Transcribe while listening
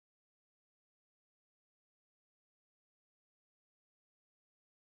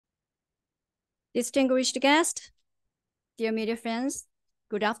Distinguished guests, dear media friends,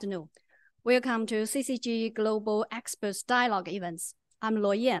 good afternoon. Welcome to CCG Global Experts Dialogue events. I'm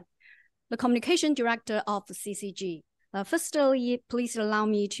Luo Yan, the Communication Director of the CCG. Firstly, please allow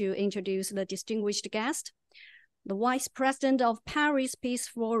me to introduce the distinguished guest, the Vice President of Paris Peace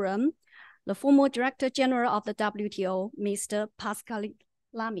Forum, the former Director General of the WTO, Mr. Pascal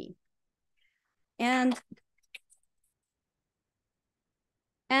Lamy. And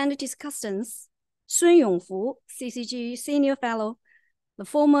discussants, Sun Yongfu, CCG Senior Fellow, the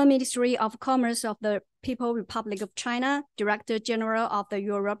former Ministry of Commerce of the People's Republic of China, Director General of the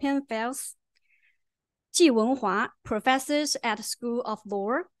European Affairs, Ji Wenhua, Professors at School of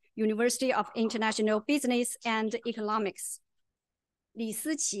Law, University of International Business and Economics, Li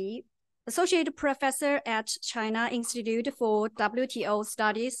Siqi, Associate Professor at China Institute for WTO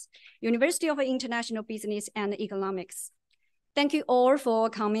Studies, University of International Business and Economics. Thank you all for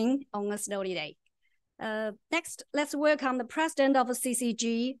coming on a snowy day. Next, let's welcome the President of the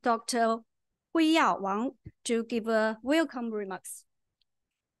CCG, Dr. Huiyao Wang, to give a welcome remarks.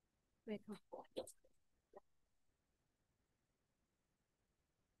 Welcome.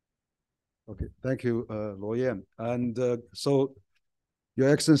 Okay, thank you, Luo Yan. And so, Your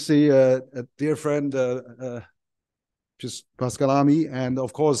Excellency, dear friend, Pascal Lamy, and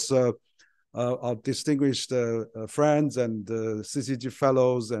of course, our distinguished friends and CCG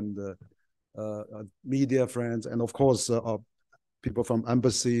fellows and media friends, and of course, people from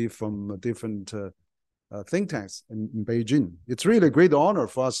embassy, from different think tanks in Beijing. It's really a great honor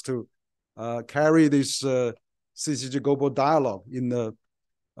for us to carry this CCG global dialogue in the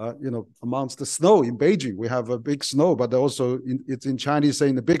amongst the snow in Beijing. We have a big snow, but also it's in Chinese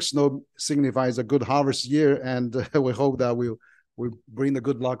saying the big snow signifies a good harvest year, and we hope that will bring the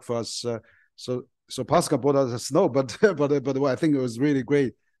good luck for us. So Pascal brought us the snow, but I think it was really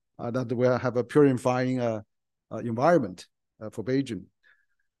great that we have a purifying environment for Beijing.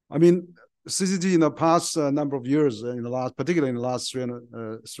 I mean, CCG in the past number of years, particularly in the last 3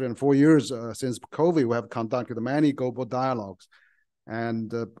 and 4 years since COVID, we have conducted many global dialogues.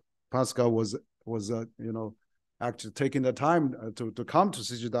 And Pascal was actually taking the time to come to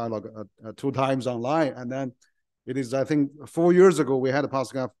CCG Dialogue 2 times online. And then it is, I think, 4 years ago, we had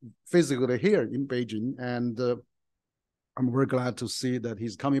Pascal physically here in Beijing. And I'm very glad to see that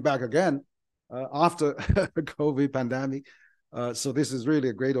he's coming back again after the COVID pandemic. So this is really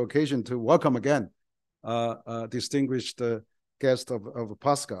a great occasion to welcome again distinguished guest of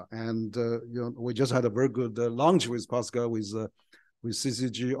Pascal. And we just had a very good lunch with Pascal with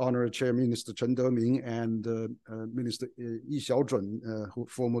CCG Honorary Chair Minister Chen Deming and Minister Yi Xiaozhun, who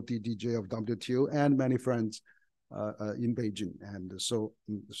former DDJ of WTO, and many friends in Beijing. And so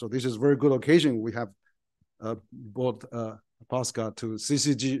this is a very good occasion. We have brought Pascal to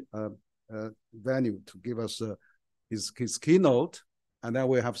CCG venue to give us his keynote, and then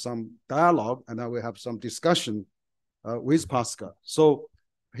we have some dialogue, and then we have some discussion with Pascal. So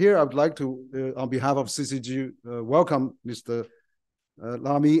here I would like to, on behalf of CCG, welcome Mr.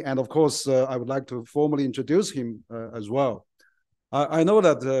 Lamy, and of course, I would like to formally introduce him as well. I know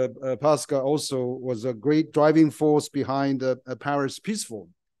that Pascal also was a great driving force behind Paris Peace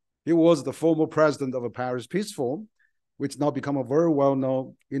Forum. He was the former president of a Paris Peace Forum, which now become a very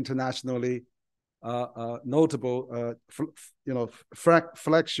well-known, internationally notable,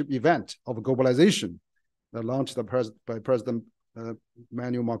 flagship event of globalization that launched by President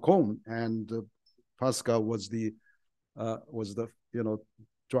Emmanuel Macron, and Pascal was the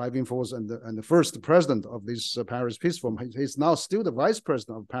driving force and the first president of this Paris Peace Forum. He's now still the vice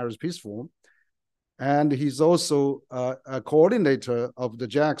president of Paris Peace Forum, and he's also a coordinator of the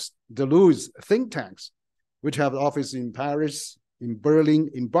Jacques Deleuze think tanks, which have office in Paris, in Berlin,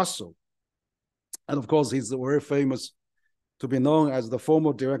 in Brussels. And of course, he's very famous to be known as the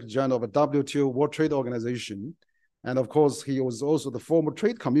former Director General of the WTO World Trade Organization. And of course, he was also the former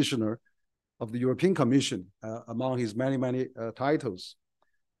Trade Commissioner of the European Commission, among his many, many titles.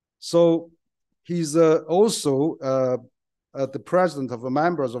 So he's also the president of the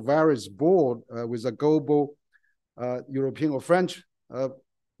members of various boards with a global European or French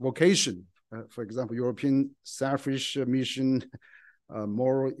vocation. For example, European Selfish Mission,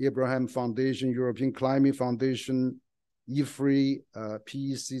 Moral Abraham Foundation, European Climate Foundation, EFRI,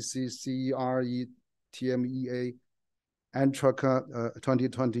 PECC, CERE, TMEA, Antraca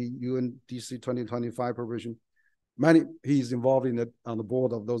 2020, UNDC 2025 provision. He's involved on the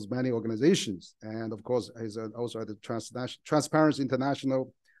board of those many organizations. And of course, he's also at the Transparency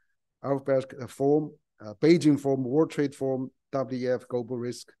International, Alphabet Forum, Beijing Forum, World Trade Forum, WEF, Global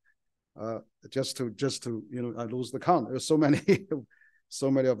Risk. Just to I lose the count. There's so many so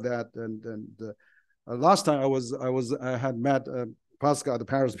many of that. And last time I had met Pascal at the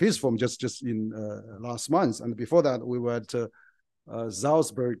Paris Peace Forum just in last month, and before that we were at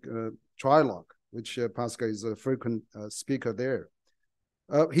Salzburg Trilogue, which Pascal is a frequent speaker there.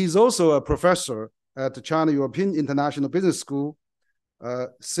 He's also a professor at the China European International Business School,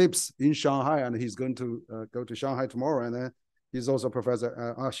 CIPS in Shanghai, and he's going to go to Shanghai tomorrow. And he's also a professor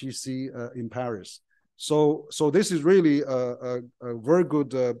at RCC in Paris. So this is really a very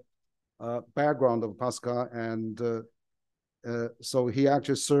good background of Pascal, and so he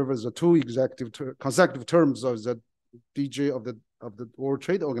actually served as a two consecutive terms as the DG of the World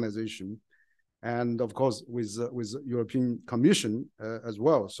Trade Organization, and of course with European Commission as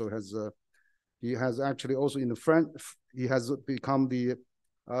well. So he has actually also he has become the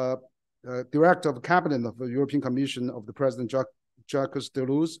director of cabinet of the European Commission of the President Jacques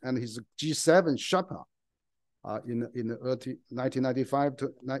Delors, and he's a G7 Sherpa in the 1985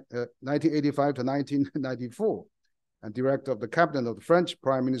 to 1994, and director of the cabinet of the French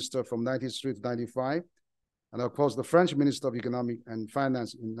Prime Minister from 1993 to 1995, and of course the French Minister of Economic and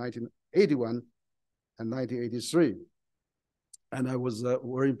Finance in 1981 and 1983. And I was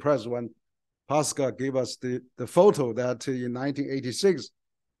very impressed when Pascal gave us the photo that in 1986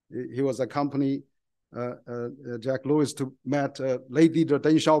 he was accompanied Jack Lewis to met late leader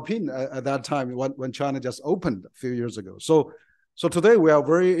Deng Xiaoping at that time when China just opened a few years ago. So today we are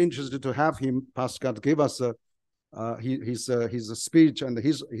very interested to have him, Pascal, to give us his speech and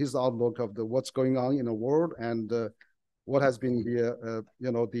his outlook of what's going on in the world, and what has been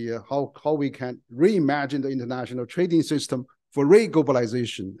the how we can reimagine the international trading system for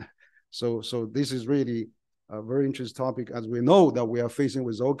re-globalization. So this is really a very interesting topic, as we know that we are facing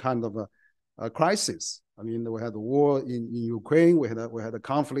with all kinds of a crisis. I mean, we had the war in Ukraine, we had a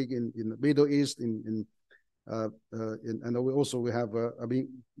conflict in the Middle East, and we have I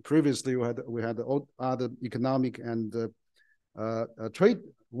mean, previously we had other economic and trade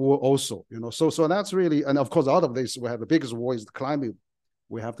war also, so that's really, and of course out of this we have the biggest war is the climate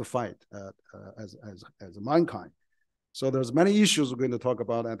we have to fight as mankind. So there's many issues we're going to talk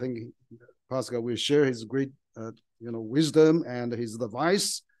about. I think Pascal will share his great wisdom and his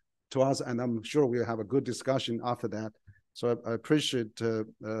advice to us, and I'm sure we'll have a good discussion after that. So I appreciate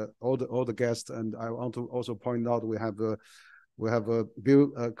all the guests, and I want to also point out we have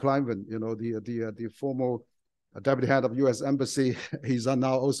Bill Clyven, the former deputy head of U.S. Embassy. He's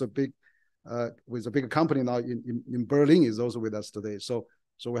now also big with a big company now in Berlin. Is also with us today. So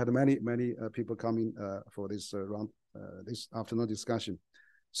we had many people coming for this this afternoon discussion.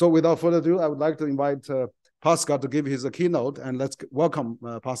 So without further ado, I would like to invite Pascal to give his keynote, and let's welcome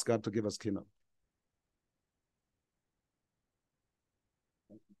Pascal to give us keynote.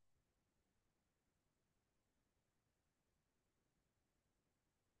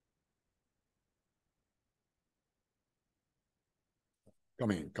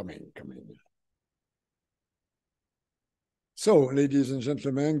 Come in. So, ladies and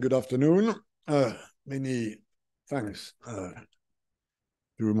gentlemen, good afternoon. Many thanks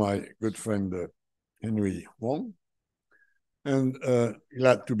to my good friend Henry Wang, and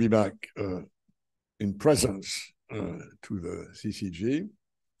glad to be back in presence to the CCG,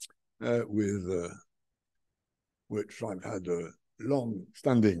 with which I've had a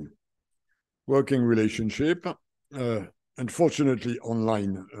long-standing working relationship, unfortunately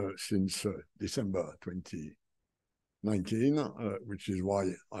online since December 2019, which is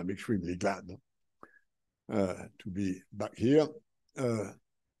why I'm extremely glad to be back here.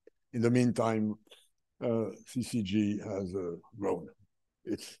 In the meantime, CCG has grown.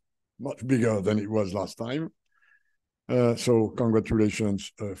 It's much bigger than it was last time. So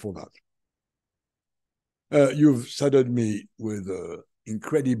congratulations for that. You've saddled me with an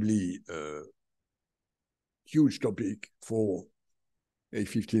incredibly huge topic for a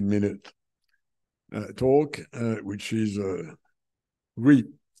 15-minute talk, which is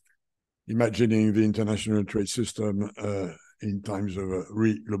reimagining the international trade system in times of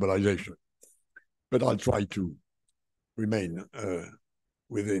re-globalization. But I'll try to remain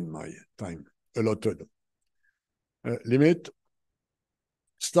within my time allotted limit,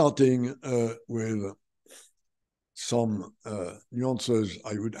 starting with some nuances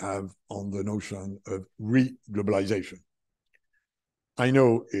I would have on the notion of re-globalization. I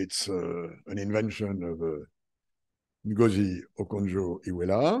know it's an invention of Ngozi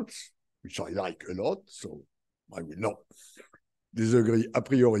Okonjo-Iweala, which I like a lot, so I will not disagree a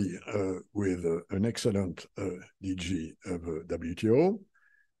priori with an excellent DG of WTO,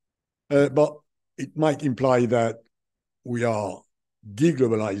 but it might imply that we are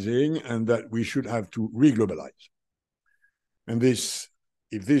deglobalizing and that we should have to re-globalize. And this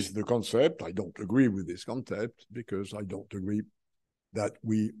if this is the concept, I don't agree with this concept because I don't agree that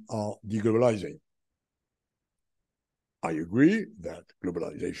we are deglobalizing. I agree that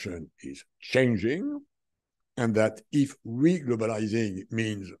globalization is changing and that if re-globalizing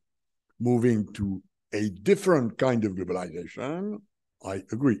means moving to a different kind of globalization, I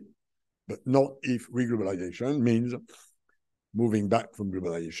agree. But not if re-globalization means moving back from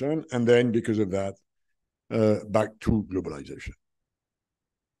globalization and then because of that, back to globalization.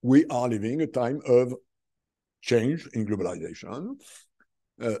 We are living a time of change in globalization,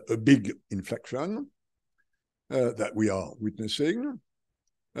 a big inflection that we are witnessing.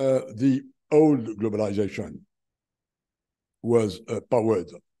 The old globalization was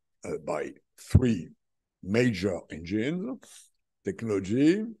powered by three major engines: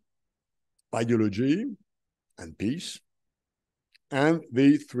 technology, ideology, and peace. And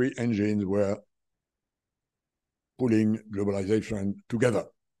these three engines were pulling globalization together.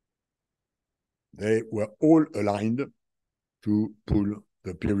 They were all aligned to pull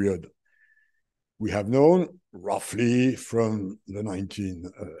the period we have known roughly from the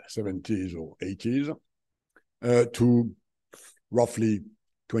 1970s or 80s to roughly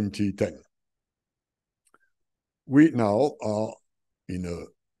 2010. We now are in a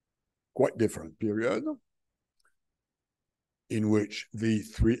quite different period in which the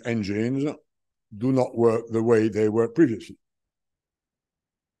three engines do not work the way they were previously.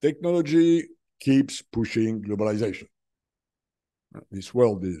 Technology keeps pushing globalization. This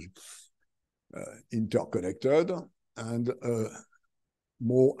world is interconnected and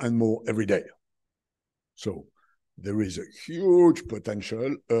more every day. So there is a huge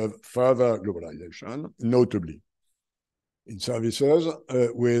potential of further globalization, notably in services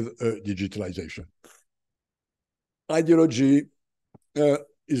with digitalization. Ideology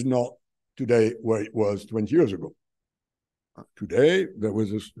is not today where it was 20 years ago. Today,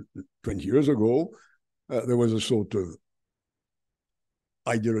 20 years ago, there was a sort of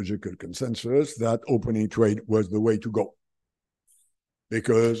ideological consensus that opening trade was the way to go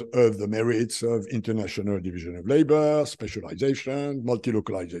because of the merits of international division of labor, specialization,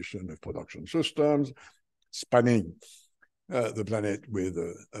 multi-localization of production systems, spanning the planet with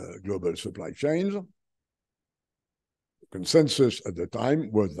global supply chains. The consensus at the time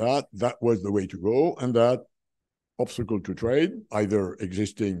was that that was the way to go and that obstacles to trade, either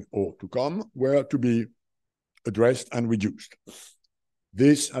existing or to come, were to be addressed and reduced.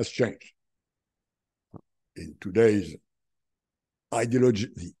 This has changed. In today's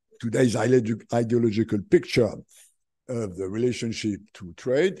ideological picture of the relationship to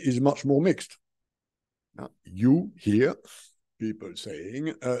trade is much more mixed. Now, you hear people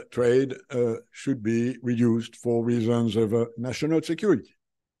saying trade should be reduced for reasons of national security.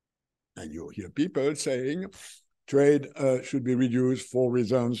 And you hear people saying trade should be reduced for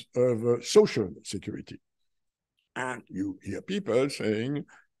reasons of social security. And you hear people saying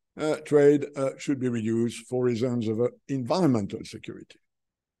trade should be reduced for reasons of environmental security.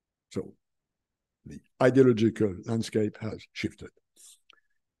 So the ideological landscape has shifted.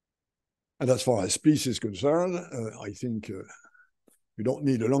 And as far as peace is concerned, I think you don't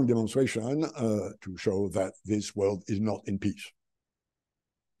need a long demonstration to show that this world is not in peace.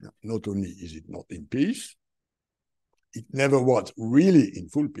 Now, not only is it not in peace, it never was really in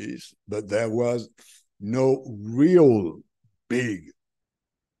full peace, but there was no real big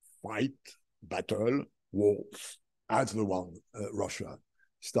fight, battle, war, as the one Russia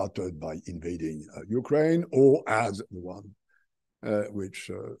started by invading Ukraine, or as the one which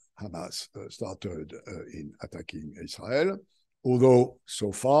Hamas started in attacking Israel. Although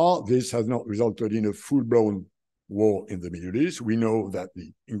so far this has not resulted in a full-blown war in the Middle East, we know that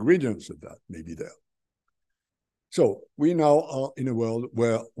the ingredients of that may be there. So we now are in a world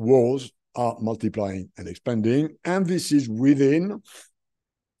where wars are multiplying and expanding, and this is within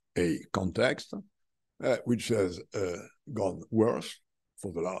a context which has gone worse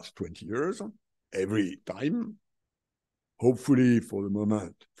for the last 20 years, every time, hopefully for the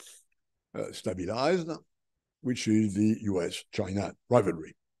moment stabilized, which is the US-China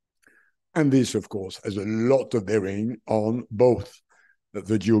rivalry. And this, of course, has a lot of bearing on both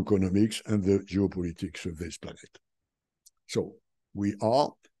the geoeconomics and the geopolitics of this planet. So we are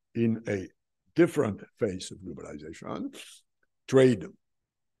in a different phase of globalization. Trade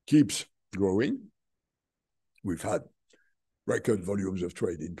keeps growing. We've had record volumes of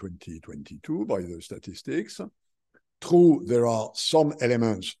trade in 2022 by the statistics. True, there are some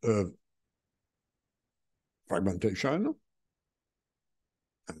elements of fragmentation.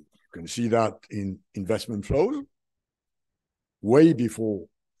 And you can see that in investment flows way before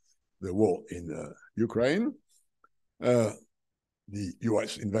the war in Ukraine. the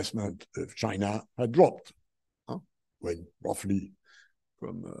US investment of China had dropped, when roughly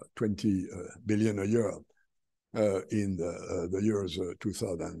from 20 billion a year in the years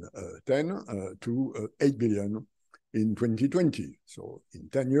 2010 to 8 billion in 2020. So in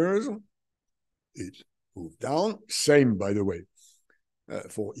 10 years, it moved down. Same, by the way,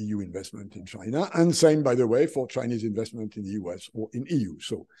 for EU investment in China, and same, by the way, for Chinese investment in the US or in EU.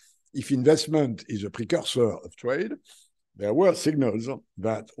 So if investment is a precursor of trade, there were signals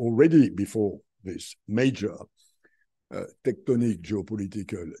that already before this major tectonic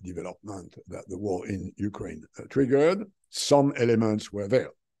geopolitical development that the war in Ukraine triggered, some elements were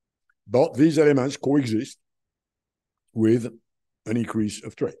there. But these elements coexist with an increase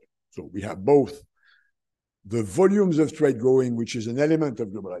of trade. So we have both the volumes of trade growing, which is an element of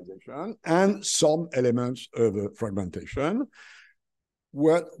globalization, and some elements of fragmentation.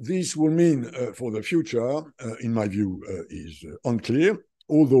 What this will mean for the future, in my view, is unclear,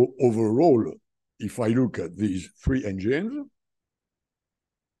 although overall, if I look at these three engines,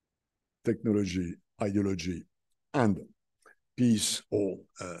 technology, ideology, and peace or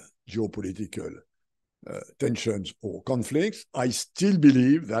geopolitical tensions or conflicts, I still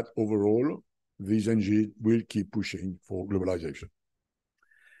believe that overall, these engines will keep pushing for globalization.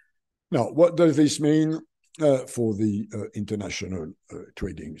 Now, what does this mean for the international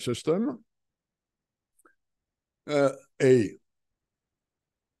trading system?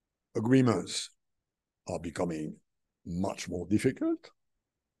 Agreements are becoming much more difficult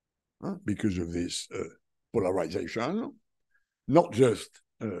because of this polarization, not just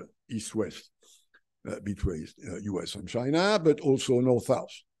East-West between US and China, but also North-South.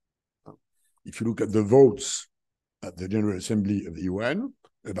 If you look at the votes at the General Assembly of the UN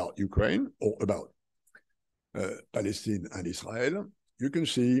about Ukraine or about Palestine and Israel, you can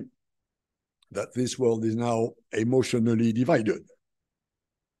see that this world is now emotionally divided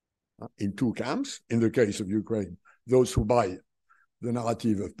in two camps. In the case of Ukraine, those who buy the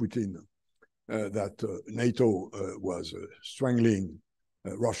narrative of Putin that NATO was strangling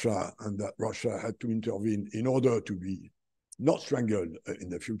Russia and that Russia had to intervene in order to be not strangled in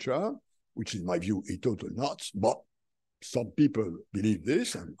the future, which in my view is total nuts, but some people believe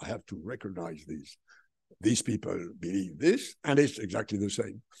this, and I have to recognize this. These people believe this, and it's exactly the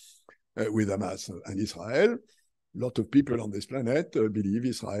same with Hamas and Israel. A lot of people on this planet believe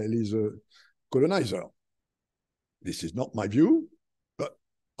Israel is a colonizer. This is not my view, but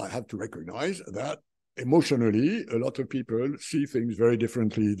I have to recognize that emotionally, a lot of people see things very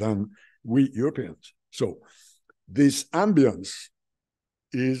differently than we Europeans. So this ambience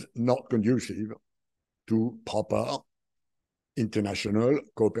is not conducive to proper international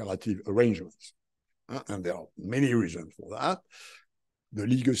cooperative arrangements. And there are many reasons for that. The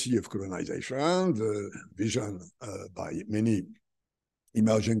legacy of colonization, the vision by many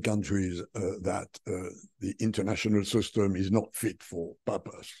emerging countries that the international system is not fit for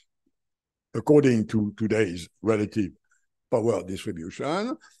purpose. According to today's relative power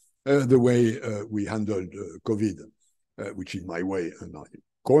distribution, the way we handled COVID, which in my way, and I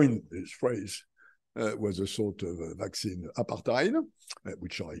coined this phrase, was a sort of vaccine apartheid,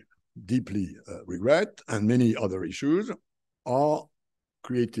 which I deeply regret, and many other issues are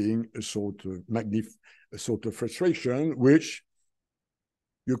creating a sort of frustration, which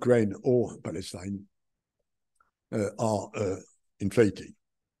Ukraine or Palestine are inflating.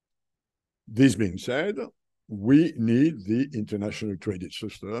 This being said, we need the international trading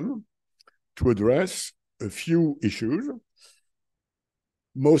system to address a few issues.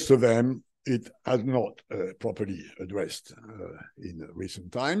 Most of them it has not properly addressed in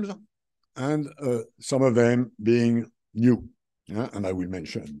recent times, and some of them being new. And I will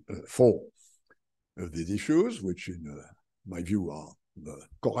mention four of these issues, which in my view are the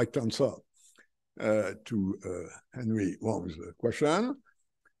correct answer to Henry Wang's question.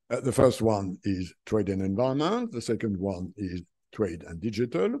 The first one is trade and environment. The second one is trade and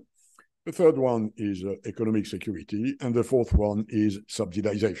digital. The third one is economic security. And the fourth one is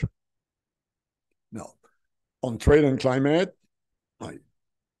subsidization. Now, on trade and climate, I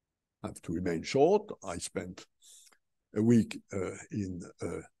have to remain short. I spent a week in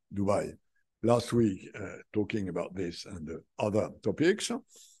Dubai last week talking about this and other topics.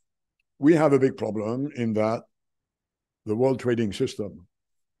 We have a big problem in that the world trading system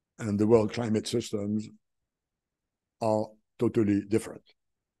and the world climate systems are totally different.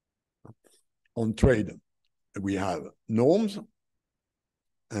 On trade, we have norms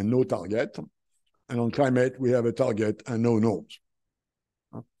and no target. And on climate, we have a target and no norms.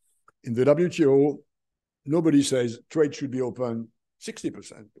 In the WTO, nobody says trade should be open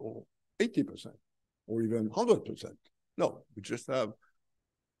 60% or 80% or even 100%. No, we just have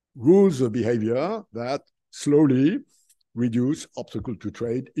rules of behavior that slowly reduce obstacle to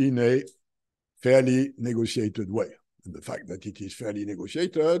trade in a fairly negotiated way. And the fact that it is fairly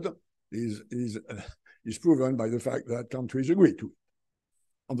negotiated is proven by the fact that countries agree to it.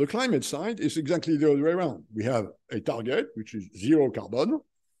 On the climate side, it's exactly the other way around. We have a target, which is zero carbon,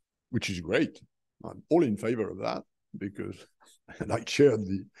 which is great. I'm all in favor of that because I chaired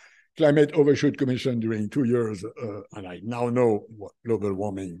the Climate Overshoot Commission during 2 years, and I now know what global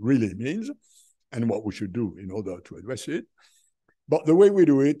warming really means and what we should do in order to address it. But the way we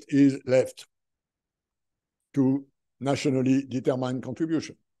do it is left to nationally determined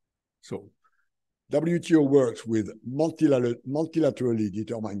contribution. So WTO works with multilaterally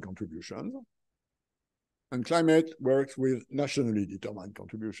determined contributions, and climate works with nationally determined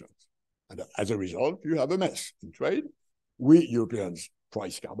contributions. And as a result, you have a mess in trade. We Europeans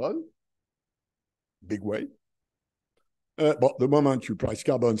price carbon, big way. But the moment you price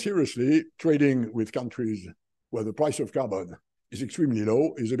carbon seriously, trading with countries where the price of carbon is extremely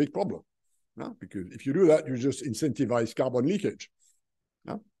low is a big problem. Because if you do that, you just incentivize carbon leakage.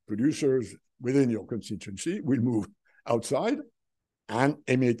 Producers within your constituency will move outside and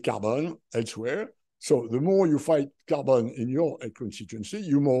emit carbon elsewhere. So the more you fight carbon in your constituency,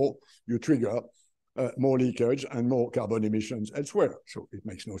 you trigger more leakage and more carbon emissions elsewhere. So it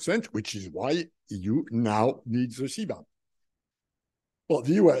makes no sense, which is why EU now needs a CBAM. Well,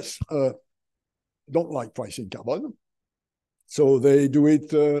 the US don't like pricing carbon, so they do it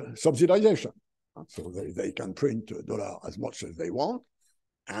subsidization. So they can print dollar as much as they want.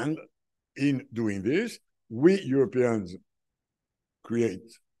 And in doing this, we Europeans create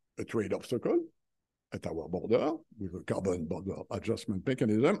a trade obstacle at our border with a carbon border adjustment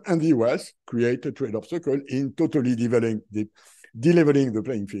mechanism, and the US create a trade obstacle in totally leveling the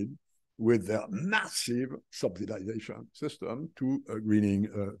playing field with their massive subsidization system to greening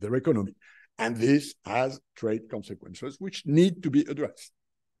their economy. And this has trade consequences which need to be addressed.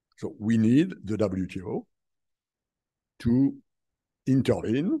 So we need the WTO to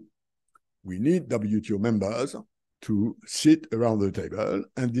intervene. We need WTO members to sit around the table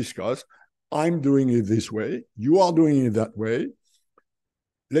and discuss, I'm doing it this way, you are doing it that way.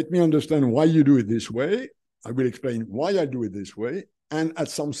 Let me understand why you do it this way. I will explain why I do it this way. And at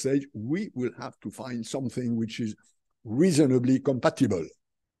some stage, we will have to find something which is reasonably compatible.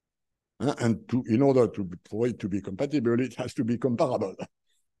 And in order for it to be compatible, it has to be comparable.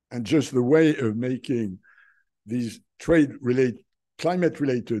 And just the way of making these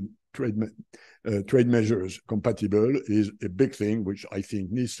climate-related trade measures compatible is a big thing, which I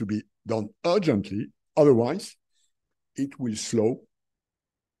think needs to be done urgently. Otherwise, it will slow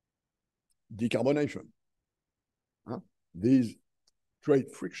decarbonation. These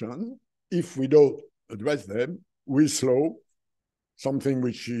trade frictions, if we don't address them, will slow something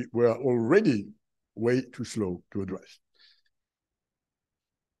which we're already way too slow to address.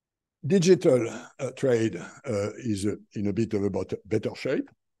 Digital trade is in a bit of a better shape.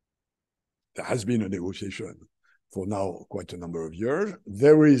 There has been a negotiation for now quite a number of years.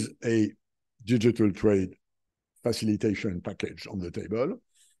 There is a digital trade facilitation package on the table.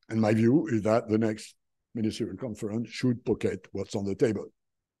 And my view is that the next ministerial conference should pocket what's on the table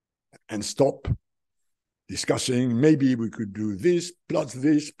and stop discussing, maybe we could do this, plus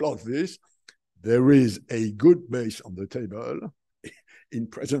this, plus this. There is a good base on the table in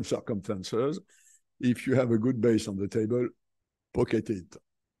present circumstances. If you have a good base on the table, pocket it,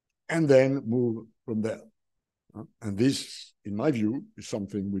 and then move from there. And this, in my view, is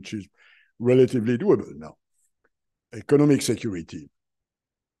something which is relatively doable now. Economic security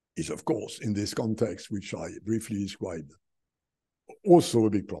is, of course, in this context, which I briefly described, also a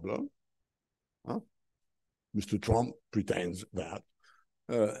big problem. Mr. Trump pretends that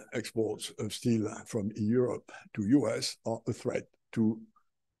exports of steel from Europe to US are a threat to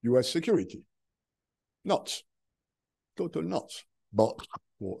US security. Nuts, total nuts. But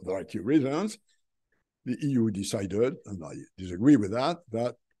for a variety of reasons, the EU decided, and I disagree with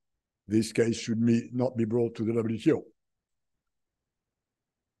that this case should not be brought to the WTO.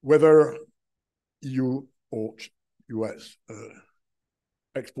 Whether EU or US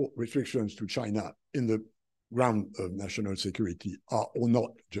export restrictions to China in the ground of national security are or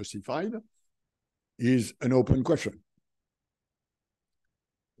not justified is an open question.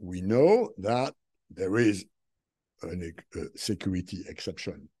 We know that there is a security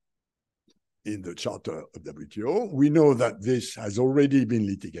exception in the Charter of WTO. We know that this has already been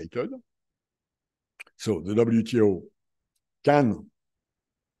litigated. So the WTO can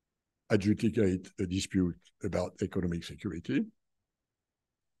adjudicate a dispute about economic security.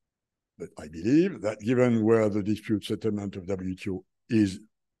 But I believe that given where the dispute settlement of WTO is,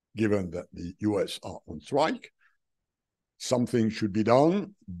 given that the US are on strike, something should be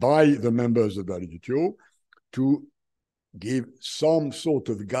done by the members of WTO to give some sort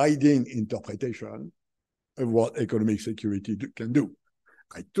of guiding interpretation of what economic security can do.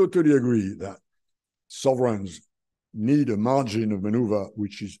 I totally agree that sovereigns need a margin of maneuver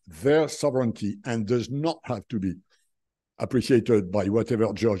which is their sovereignty and does not have to be appreciated by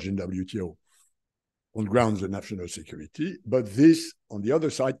whatever judge in WTO on grounds of national security. But this, on the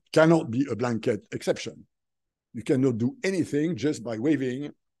other side, cannot be a blanket exception. You cannot do anything just by waving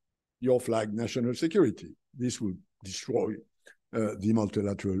your flag national security. This will destroy the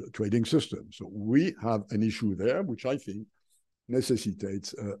multilateral trading system. So we have an issue there, which I think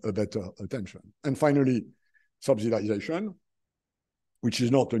necessitates a better attention. And finally, subsidization, which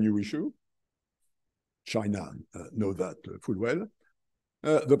is not a new issue. China know that full well.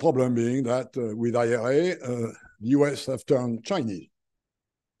 The problem being that with IRA, the US have turned Chinese.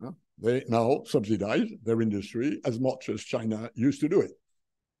 They now subsidize their industry as much as China used to do it.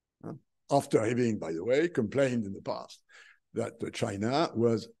 After having, by the way, complained in the past that China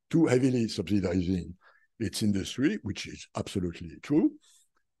was too heavily subsidizing its industry, which is absolutely true,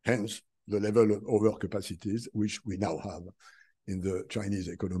 hence the level of overcapacities which we now have in the Chinese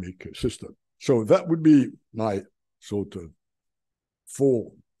economic system. So that would be my sort of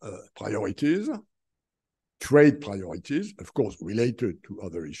 4 priorities, trade priorities, of course, related to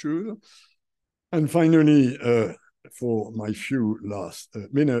other issues. And finally, for my few last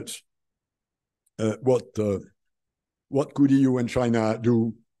minutes, what could EU and China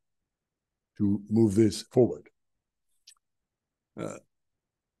do to move this forward?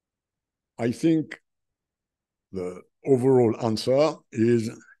 I think the overall answer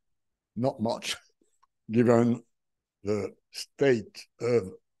is not much, given the state of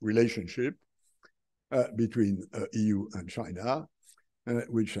relationship between EU and China,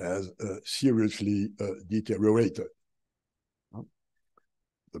 which has seriously deteriorated.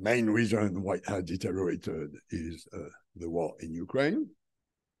 The main reason why it has deteriorated is the war in Ukraine.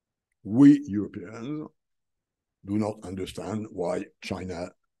 We Europeans do not understand why China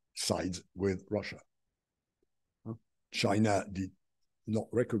sides with Russia. China did not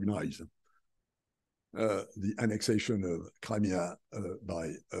recognize the annexation of Crimea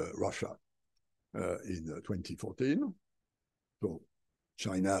by Russia in 2014. So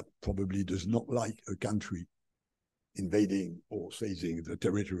China probably does not like a country invading or seizing the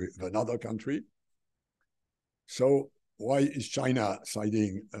territory of another country. So why is China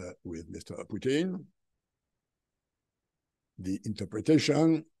siding with Mr. Putin? The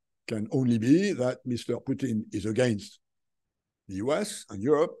interpretation can only be that Mr. Putin is against the US and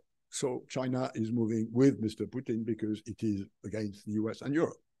Europe, so China is moving with Mr. Putin because it is against the US and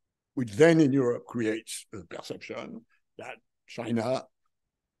Europe, which then in Europe creates a perception that China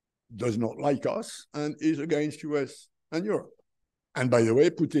does not like us and is against US and Europe. And by the way,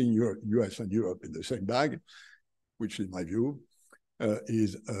 putting US and Europe in the same bag, which in my view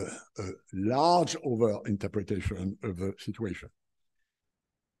is a large over-interpretation of the situation.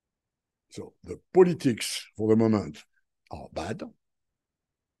 So the politics for the moment are bad,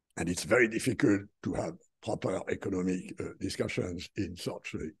 and it's very difficult to have proper economic discussions in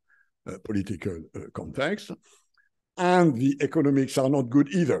such a political context. And the economics are not good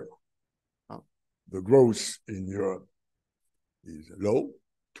either. The growth in Europe is low,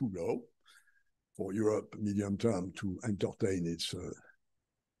 too low, for Europe medium term to entertain its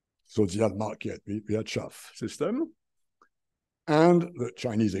social market Wirtschaft system. And the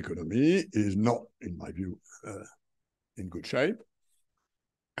Chinese economy is not, in my view, in good shape.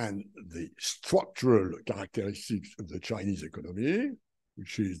 And the structural characteristics of the Chinese economy,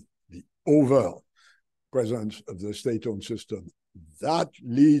 which is the over presence of the state-owned system, that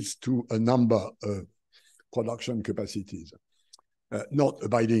leads to a number of production capacities not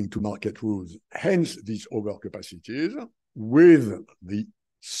abiding to market rules. Hence, these overcapacities with the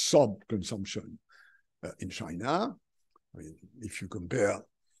sub-consumption in China. I mean, if you compare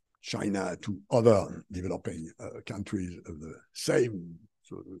China to other developing countries of the same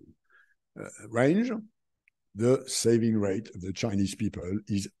sort of range, the saving rate of the Chinese people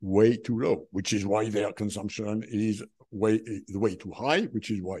is way too low, which is why their consumption is way too high,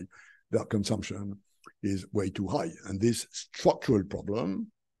 which is why their consumption is way too high. And this structural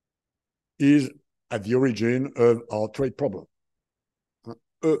problem is at the origin of our trade problem.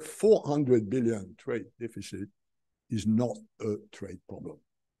 A 400 billion trade deficit is not a trade problem.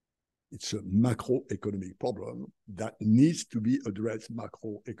 It's a macroeconomic problem that needs to be addressed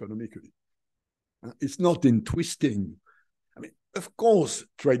macroeconomically. It's not in twisting I mean, of course,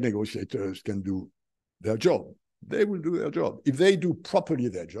 trade negotiators can do their job. They will do their job. If they do properly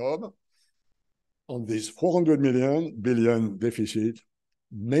their job on this 400 billion deficit,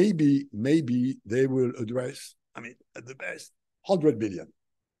 maybe they will address, I mean, at the best, 100 billion.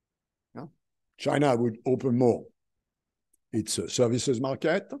 Yeah? China would open more its services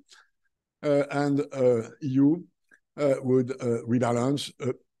market, and EU would rebalance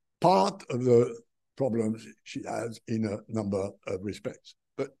part of the problems she has in a number of respects.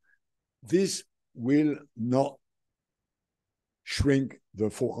 But this will not shrink the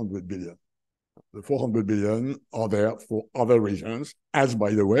 400 billion. The 400 billion are there for other reasons, as,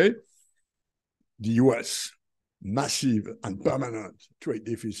 by the way, the US massive and permanent trade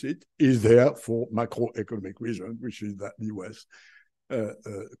deficit is there for macroeconomic reasons, which is that the US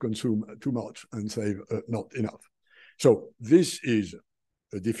consume too much and save not enough. So this is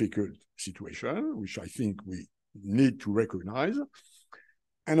a difficult situation, which I think we need to recognize.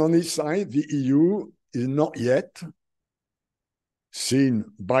 And on this side, the EU is not yet seen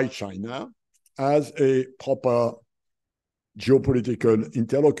by China as a proper geopolitical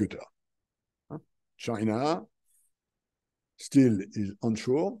interlocutor. China still is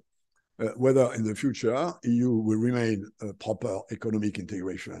unsure whether in the future EU will remain a proper economic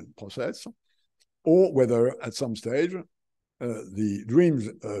integration process, or whether at some stage the dreams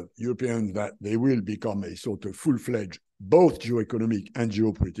of Europeans that they will become a sort of full-fledged both geoeconomic and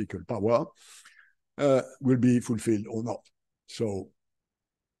geopolitical power will be fulfilled or not. So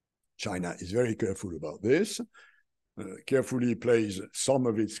China is very careful about this, carefully plays some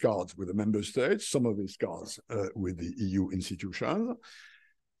of its cards with the member states, some of its cards with the EU institutions.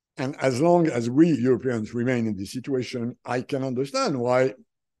 And as long as we Europeans remain in this situation, I can understand why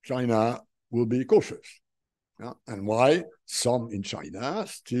China will be cautious. Yeah? And why some in China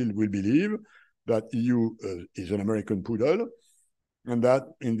still will believe that EU is an American poodle, and that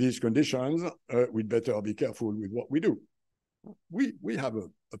in these conditions, we'd better be careful with what we do. We have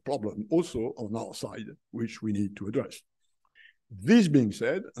a problem also on our side, which we need to address. This being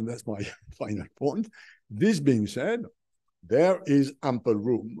said, and that's my final point, this being said, there is ample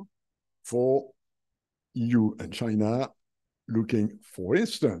room for EU and China looking, for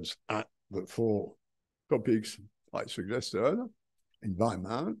instance, at the four topics I suggested: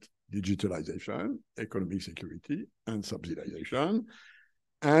 environment, digitalization, economic security, and subsidization,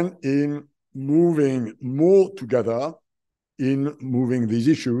 and in moving more together in moving these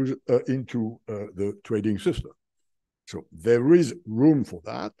issues into the trading system. So there is room for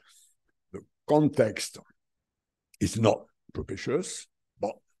that. The context is not propitious,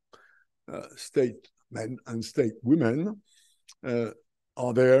 but statesmen and stateswomen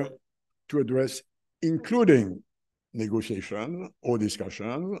are there to address, including negotiation or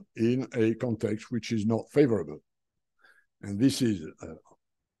discussion in a context which is not favorable. And this is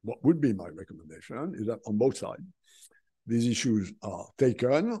what would be my recommendation, is that on both sides, these issues are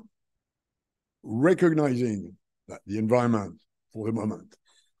taken, recognizing that the environment for the moment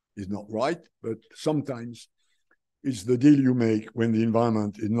is not right, but sometimes it's the deal you make when the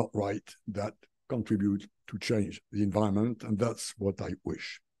environment is not right that contributes to change the environment, and that's what I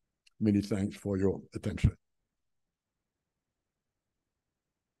wish. Many thanks for your attention.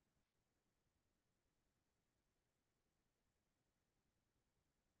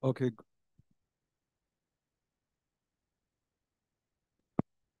 Okay.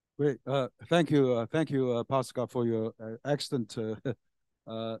 Great. Thank you, Pascal, for your excellent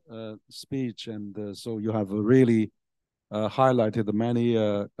speech. And so you have really highlighted many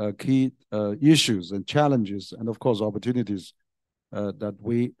key issues and challenges, and of course opportunities that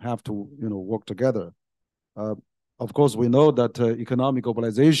we have to work together. Of course, we know that economic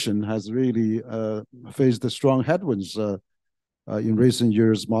globalization has really faced strong headwinds in recent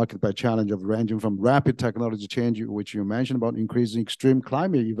years, marked by challenge of ranging from rapid technology change, which you mentioned about increasing extreme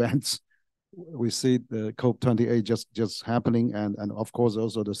climate events. We see the COP28 just happening, and of course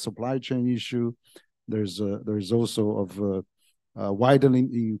also the supply chain issue. There's also of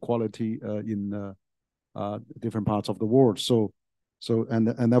widening inequality in different parts of the world. So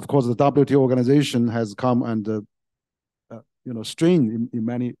and of course the WTO organization has come and strained in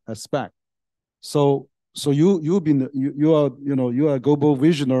many aspects. So you are a global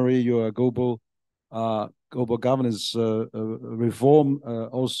visionary. You are a global governance reform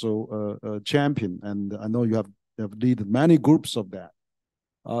also champion, and I know you have led many groups of that.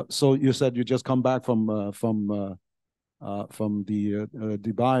 So you said you just come back from the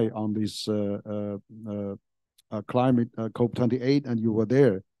Dubai on this climate COP28, and you were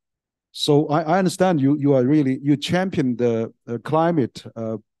there. So I understand you championed the climate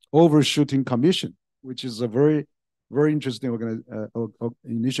overshooting commission, which is a very very interesting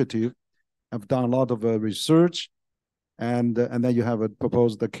initiative. Have done a lot of research, and then you have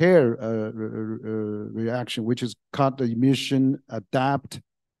proposed the CARE reaction, which is cut the emission, adapt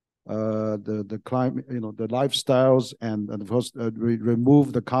the climate, the lifestyles, and of course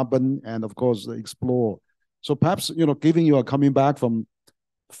remove the carbon, and of course explore. So perhaps giving you a coming back from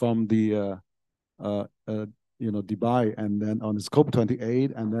the Dubai, and then on this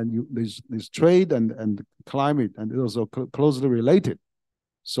COP28, and then this trade and climate, and it also closely related.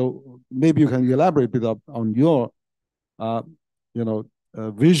 So maybe you can elaborate a bit on your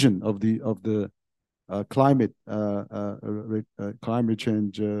vision of the climate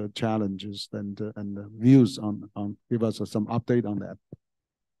change challenges, and views on give us some update on that.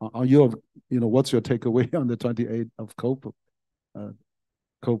 On your what's your takeaway on the 28th of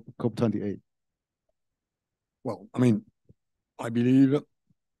COP28? Well, I mean, I believe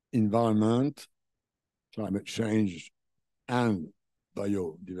environment, climate change, and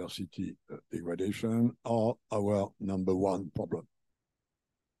biodiversity degradation are our #1 problem.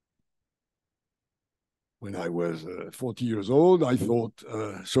 When I was 40 years old, I thought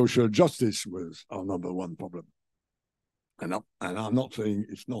social justice was our #1 problem. And I'm not saying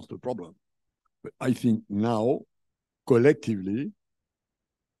it's not a problem, but I think now, collectively,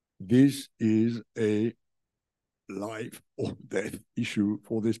 this is a life or death issue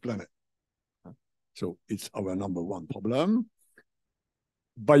for this planet. So it's our #1 problem.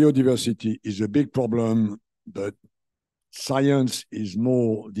 Biodiversity is a big problem, but science is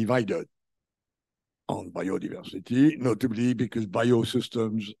more divided on biodiversity, notably because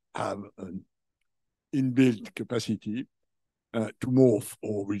biosystems have an inbuilt capacity to morph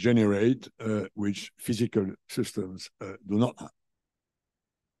or regenerate, which physical systems do not have.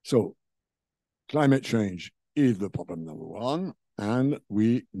 So climate change is the problem #1, and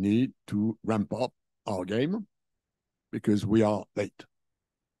we need to ramp up our game because we are late.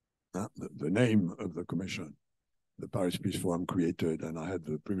 The name of the commission, the Paris Peace Forum, created, and I had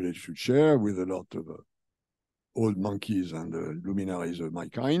the privilege to chair with a lot of old monkeys and luminaries of my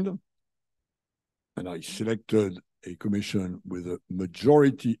kind. And I selected a commission with a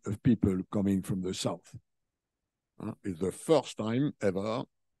majority of people coming from the South. It's the first time ever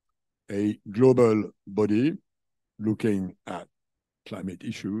a global body looking at climate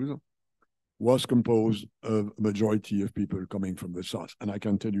issues was composed of a majority of people coming from the South. And I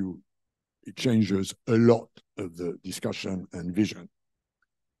can tell you, it changes a lot of the discussion and vision.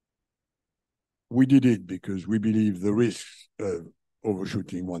 We did it because we believe the risks of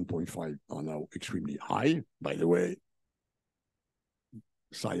overshooting 1.5 are now extremely high. By the way,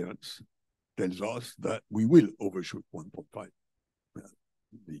 science tells us that we will overshoot 1.5.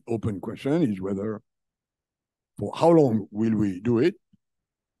 The open question is whether, for how long will we do it?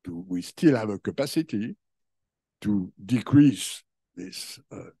 Do we still have a capacity to decrease this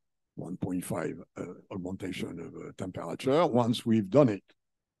 1.5 augmentation of temperature once we've done it?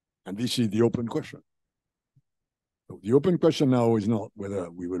 And this is the open question. So the open question now is not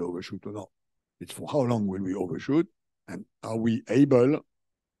whether we will overshoot or not. It's for how long will we overshoot, and are we able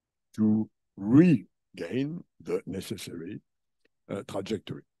to regain the necessary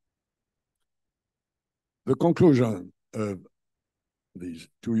trajectory? The conclusion of these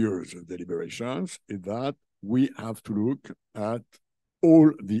 2 years of deliberations is that we have to look at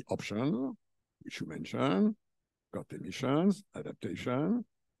all the options which you mentioned: cut emissions, adaptation,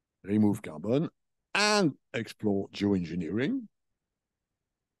 remove carbon, and explore geoengineering,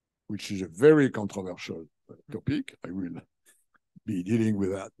 which is a very controversial topic. I will be dealing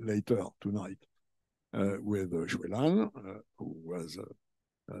with that later tonight with Shui Lan, who was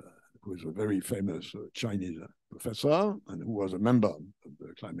a very famous Chinese professor and who was a member of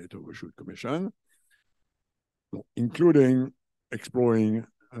the Climate Overshoot Commission, including exploring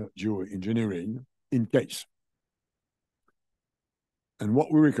geoengineering in case. And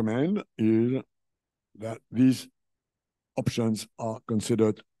what we recommend is that these options are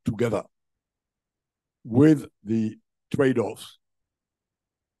considered together with the trade-offs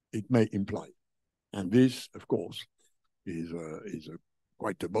it may imply. And this, of course, is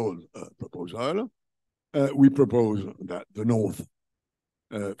quite a bold proposal. We propose that the North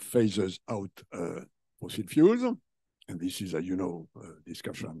phases out fossil fuels, and this is, as you know,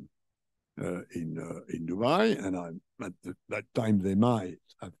 discussion in Dubai, and at that time they might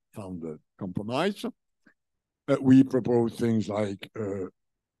have found a compromise. We propose things like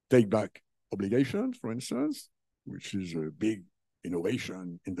take-back obligations, for instance, which is a big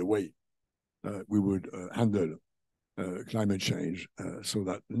innovation in the way we would handle climate change, so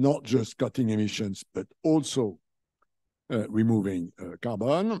that not just cutting emissions, but also removing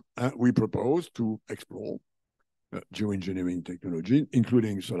carbon. We propose to explore geoengineering technology,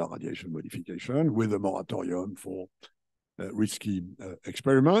 including solar radiation modification, with a moratorium for risky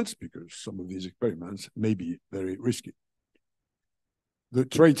experiments, because some of these experiments may be very risky. The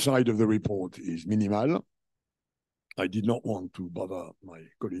trade side of the report is minimal. I did not want to bother my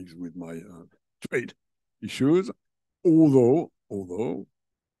colleagues with my trade issues, although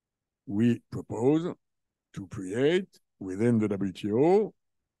we propose to create within the WTO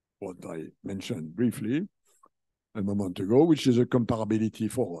what I mentioned briefly a moment ago, which is a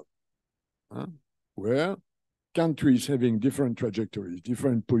comparability forum, where countries having different trajectories,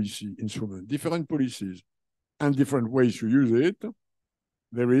 different policy instruments, different policies, and different ways to use it,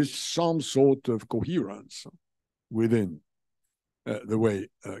 there is some sort of coherence within the way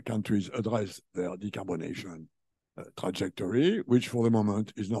countries address their decarbonation trajectory, which for the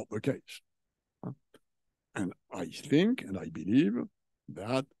moment is not the case. And I think, and I believe,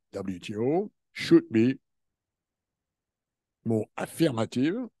 that WTO should be more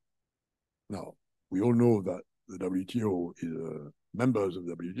affirmative. Now, we all know that the WTO is members of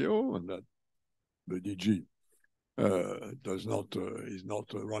the WTO, and that the DG is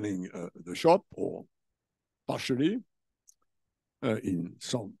not running the shop, or partially in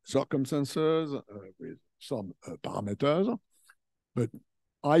some circumstances with some parameters. But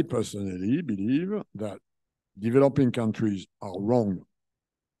I personally believe that developing countries are wrong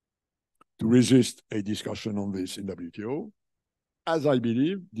to resist a discussion on this in WTO, as I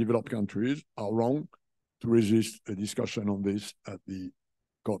believe developed countries are wrong to resist a discussion on this at the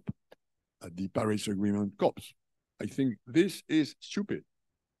COP, at the Paris Agreement COPs. I think this is stupid.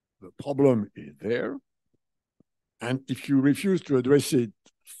 The problem is there. And if you refuse to address it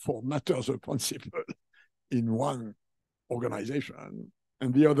for matters of principle in one organization,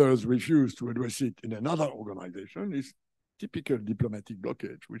 and the others refuse to address it in another organization, it's typical diplomatic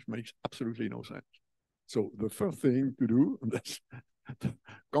blockage, which makes absolutely no sense. So the first thing to do, and that's the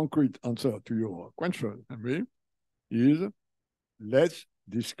concrete answer to your question, Henry, is let's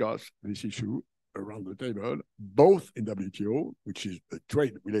discuss this issue around the table, both in WTO, which is a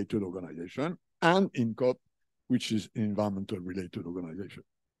trade-related organization, and in COP, which is an environmental-related organization.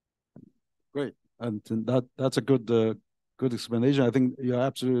 Great, and that's a good explanation. I think you're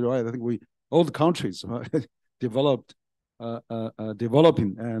absolutely right. I think all the countries developing,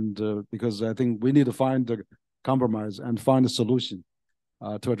 and because I think we need to find a compromise and find a solution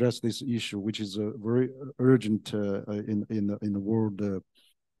to address this issue, which is very urgent in the world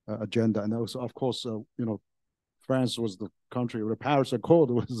agenda. And also, of course, France was the country where the Paris Accord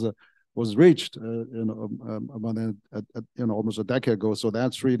was reached, almost a decade ago. So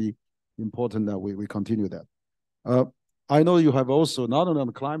that's really important that we continue that. I know you have also, not only on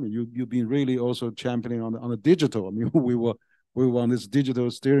the climate, you've been really also championing on the digital. I mean, we were on this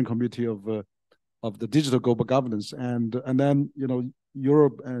digital steering committee of the digital global governance, and then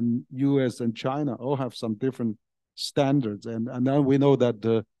Europe and US and China all have some different standards, and then we know that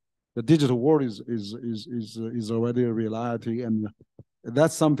the digital world is already a reality, and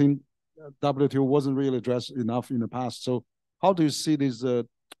that's something WTO wasn't really addressed enough in the past. So how do you see this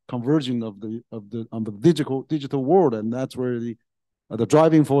converging of the digital world? And that's where the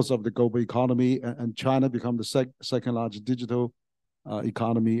driving force of the global economy, and China become the second largest digital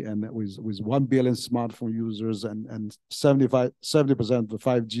economy, and with 1 billion smartphone users and 70% of the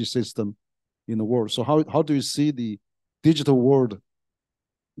 5G system in the world. So how do you see the digital world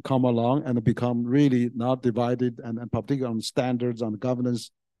come along and become really not divided, and particularly on standards, on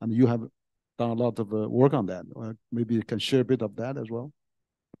governance? And you have done a lot of work on that. Maybe you can share a bit of that as well.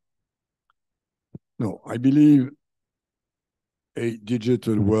 No, I believe a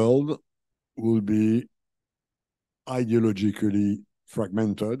digital world will be ideologically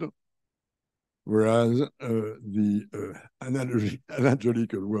fragmented, whereas the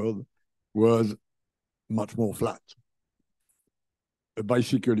analogical world was much more flat. A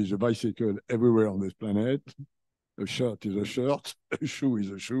bicycle is a bicycle everywhere on this planet. A shirt is a shirt. A shoe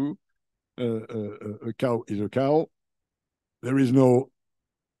is a shoe. A cow is a cow. There is no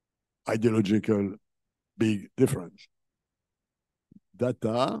ideological big difference.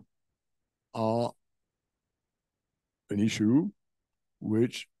 Data are an issue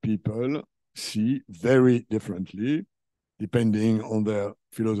which people see very differently depending on their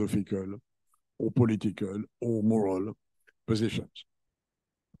philosophical or political or moral positions.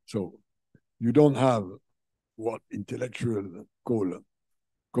 So you don't have what intellectuals call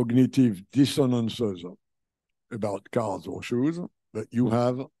cognitive dissonances about cars or shoes, but you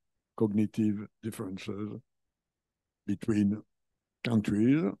have cognitive differences between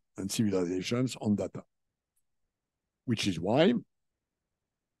countries and civilizations on data, which is why,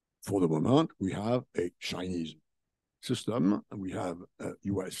 for the moment, we have a Chinese system, we have a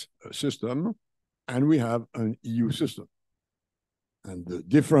US system, and we have an EU system. And the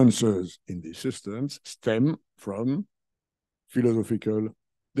differences in these systems stem from philosophical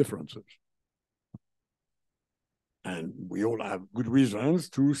differences. And we all have good reasons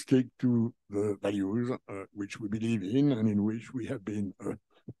to stick to the values which we believe in and in which we have been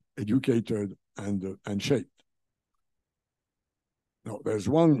educated and shaped. Now, there's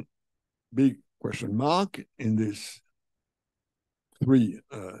one big question mark in this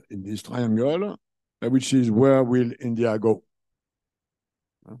in this triangle, which is where will India go?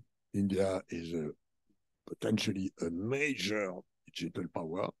 India is potentially a major digital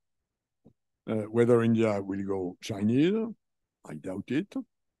power. Whether India will go Chinese, I doubt it.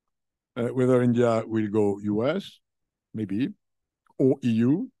 Whether India will go US, maybe, or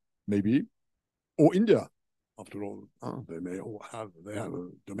EU, maybe, or India. After all, they have a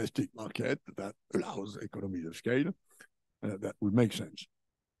domestic market that allows economies of scale. That would make sense.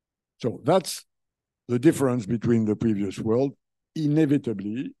 So that's the difference between the previous world.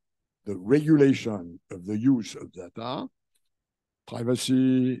 Inevitably, the regulation of the use of data,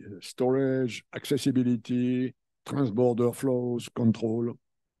 privacy, storage, accessibility, transborder flows, control,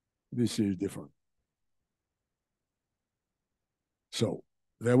 this is different. So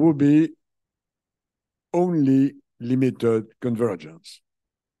there will be only limited convergence.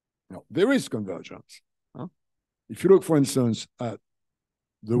 Now, there is convergence. If you look, for instance, at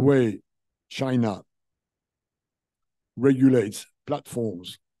the way China regulates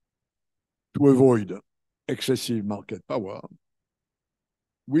platforms to avoid excessive market power,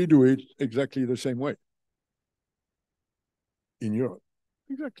 we do it exactly the same way in Europe,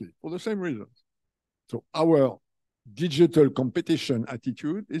 exactly, for the same reasons. So our digital competition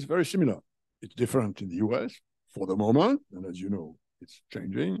attitude is very similar. It's different in the US for the moment, and as you know, it's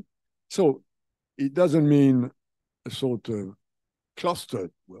changing. So it doesn't mean a sort of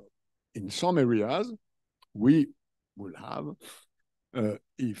clustered world. In some areas, we will have,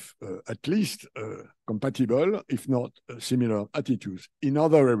 at least compatible, if not similar attitudes. In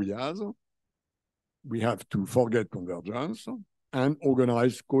other areas, we have to forget convergence and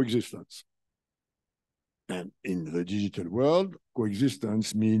organize coexistence. And in the digital world,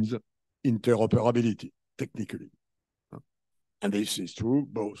 coexistence means interoperability, technically. And this is true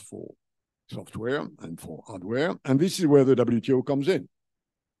both for software and for hardware. And this is where the WTO comes in.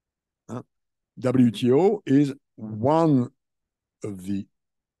 WTO is one of the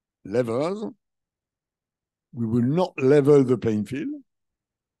levers. We will not level the playing field,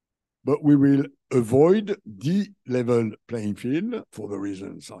 but we will avoid the level playing field for the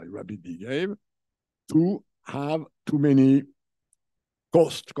reasons I rapidly gave, to have too many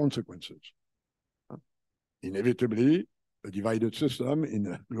cost consequences. Inevitably, a divided system in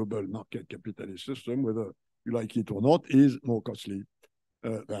a global market capitalist system, whether you like it or not, is more costly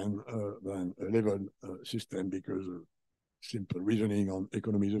than a level system because of simple reasoning on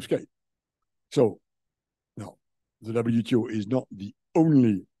economies of scale. So now, the WTO is not the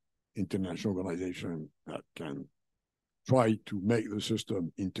only international organization that can try to make the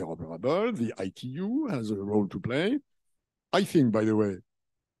system interoperable. The ITU has a role to play. I think, by the way,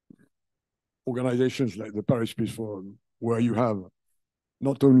 organizations like the Paris Peace Forum, where you have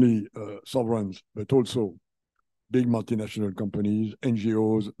not only sovereigns, but also big multinational companies,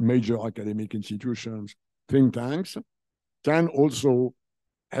 NGOs, major academic institutions, think tanks, can also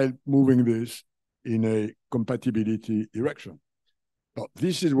help moving this in a compatibility direction. But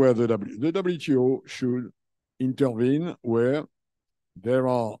this is where the WTO should intervene, where there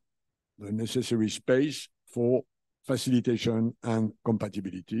are the necessary space for facilitation and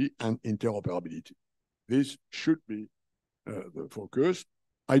compatibility and interoperability. This should be the focus.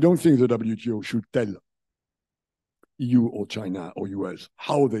 I don't think the WTO should tell EU or China or US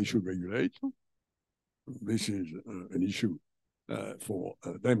how they should regulate. This is an issue for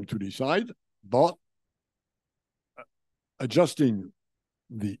them to decide, but adjusting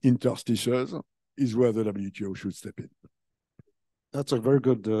the interstices is where the WTO should step in. That's a very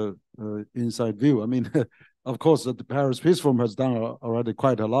good inside view. I mean, of course, the Paris Peace Forum has done already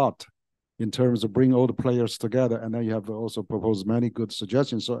quite a lot in terms of bringing all the players together, and then you have also proposed many good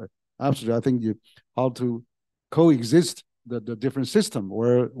suggestions. So absolutely, I think how to coexist the different system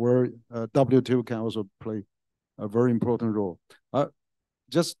where WTO can also play a very important role.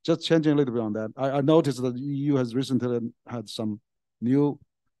 Just changing a little bit on that, I noticed that the EU has recently had some new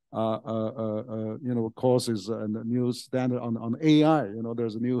courses and a new standard on AI.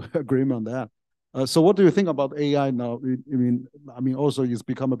 There's a new agreement on that. So what do you think about AI now? I mean, also it's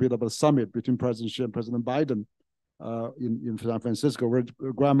become a bit of a summit between President Xi and President Biden in San Francisco, where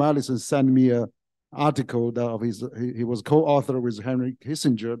Graham Allison sent me a article that of his, he was co-author with Henry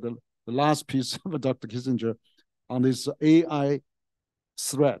Kissinger, the last piece of Dr. Kissinger on this AI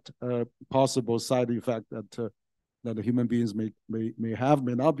threat, possible side effect that that human beings may have,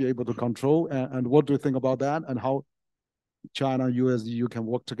 may not be able to control, and what do you think about that, and how China, US, EU can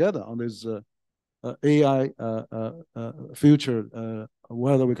work together on this AI future,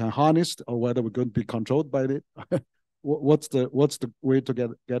 whether we can harness or whether we're going to be controlled by it. What's the way to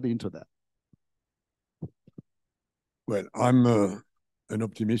get into that? Well, I'm an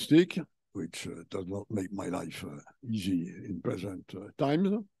optimistic, which does not make my life easy in present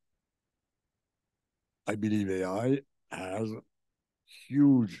times. I believe AI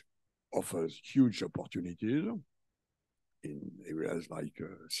offers huge opportunities in areas like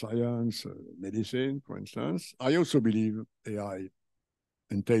science, medicine, for instance. I also believe AI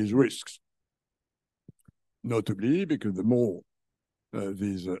entails risks, notably because the more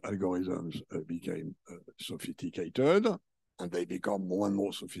these algorithms became sophisticated, and they become more and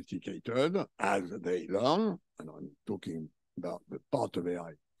more sophisticated as they learn, and I'm talking about the part of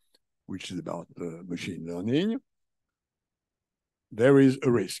AI which is about machine learning, there is a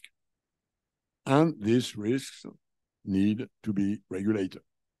risk. And these risks need to be regulated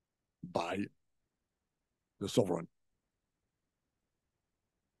by the sovereign.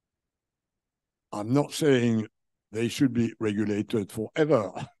 I'm not saying they should be regulated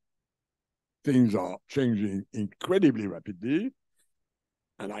forever. Things are changing incredibly rapidly.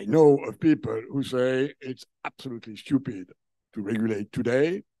 And I know of people who say it's absolutely stupid to regulate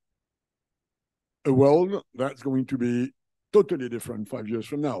today a world that's going to be totally different 5 years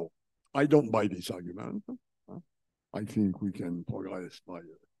from now. I don't buy this argument. I think we can progress by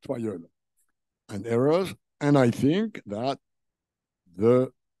trial and errors. And I think that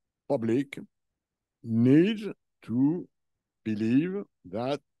the public needs to believe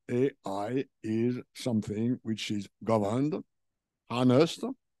that AI is something which is governed, harnessed,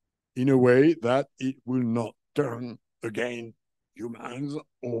 in a way that it will not turn against humans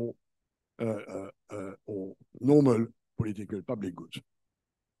or normal political public goods.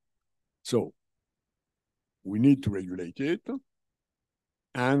 So we need to regulate it,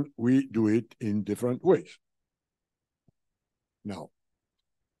 and we do it in different ways. Now,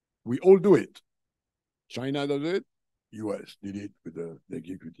 we all do it. China does it. US did it with the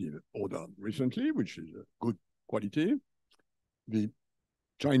executive order recently, which is good quality. The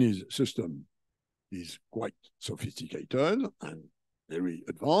Chinese system is quite sophisticated and very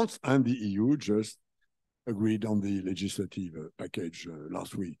advanced, and the EU just agreed on the legislative package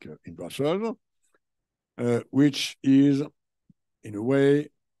last week in Brussels, which is, in a way,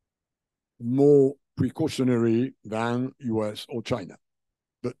 more precautionary than US or China.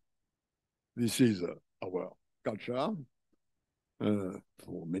 But this is our culture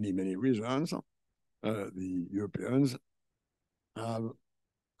for many, many reasons. The Europeans have,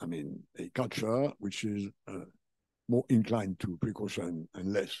 a culture which is more inclined to precaution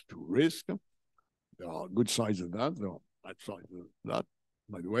and less to risk. There are good sides of that. There are bad sides of that,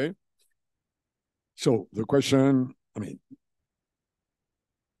 by the way. So the question,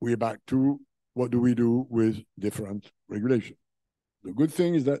 we're back to what do we do with different regulations? The good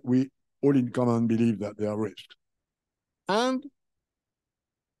thing is that we all in common believe that there are risks. And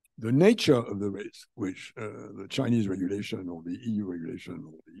the nature of the risk, which the Chinese regulation or the EU regulation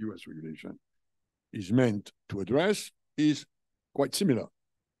or the US regulation is meant to address, is quite similar.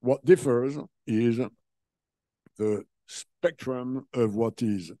 What differs is the spectrum of what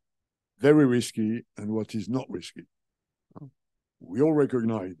is very risky and what is not risky. We all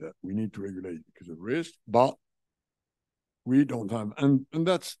recognize that we need to regulate because of risk, but we don't have, and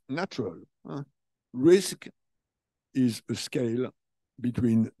that's natural. Risk is a scale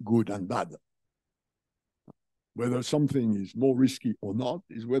between good and bad. Whether something is more risky or not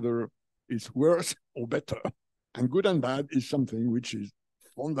is whether it's worse or better. And good and bad is something which is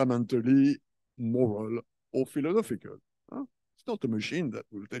fundamentally moral or philosophical. It's not a machine that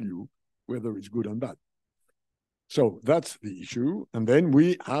will tell you whether it's good and bad. So that's the issue. And then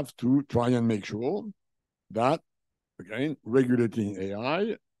we have to try and make sure that, again, regulating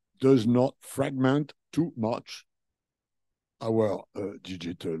AI does not fragment too much our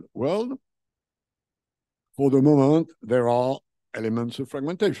digital world. For the moment, there are elements of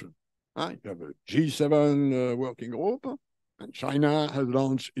fragmentation. You have a G7 working group, and China has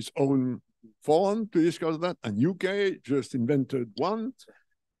launched its own forum to discuss that, and UK just invented one.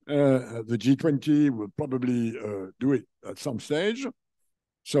 The G20 will probably do it at some stage.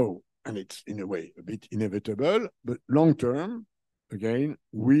 So, and it's in a way a bit inevitable, but long term, again,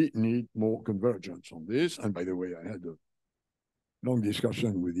 we need more convergence on this. And by the way, I had long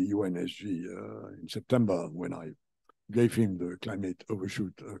discussion with the UNSG in September when I gave him the Climate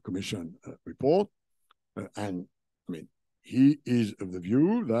Overshoot Commission report. And I mean, he is of the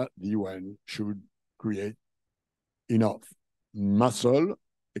view that the UN should create enough muscle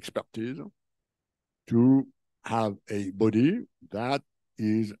expertise to have a body that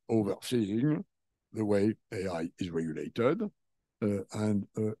is overseeing the way AI is regulated. And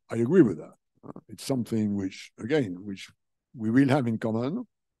I agree with that. It's something which, again, which we will have in common.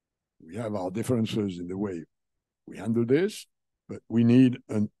 We have our differences in the way we handle this, but we need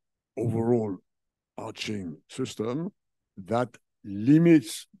an overall arching system that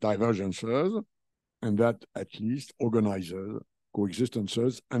limits divergences and that at least organizes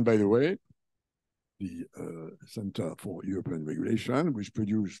coexistences. And by the way, the Center for European Regulation, which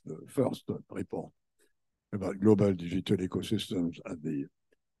produced the first report about global digital ecosystems at the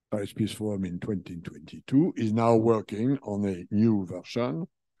Paris Peace Forum in 2022, is now working on a new version,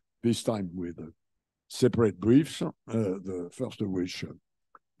 this time with separate briefs, the first of which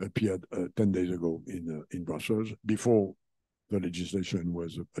appeared 10 days ago in Brussels, before the legislation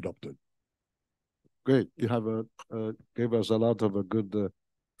was adopted. Great. You have gave us a lot of a good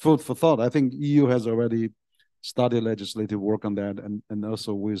food for thought. I think EU has already started legislative work on that, and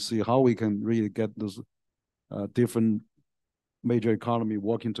also we'll see how we can really get those different major economy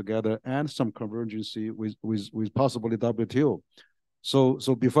working together and some convergence with possibly WTO.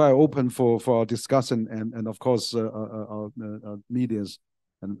 So before I open for our discussion and of course our medias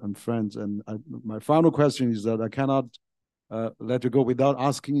and friends, and my final question is that I cannot let you go without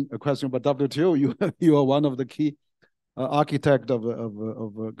asking a question about WTO. You are one of the key architect of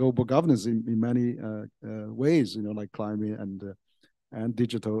global governance in many ways, like climate and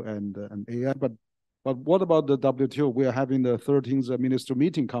digital and AI. But what about the WTO? We are having the 13th minister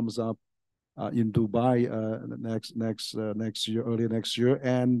meeting comes up in Dubai next year, early next year,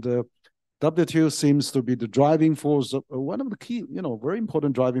 and WTO seems to be the driving force, one of the key, very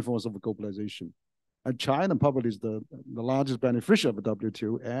important driving force of globalization. And China probably is the largest beneficiary of the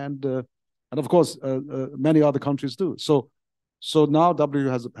WTO, and of course many other countries do. So now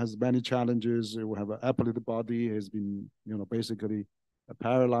WTO has many challenges. We have an appellate body has been basically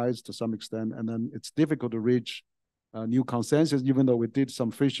paralyzed to some extent, and then it's difficult to reach new consensus, even though we did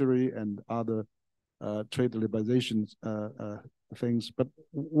some fishery and other trade liberalization things. But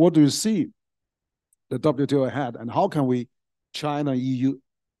what do you see the WTO ahead, and how can we, China, EU,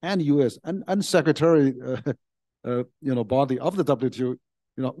 and US, and secretary, body of the WTO,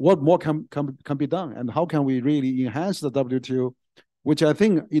 what more can be done, and how can we really enhance the WTO, which I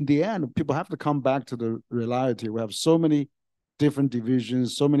think in the end people have to come back to the reality. We have so many different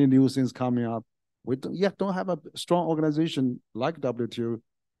divisions, so many new things coming up. We don't have a strong organization like WTO,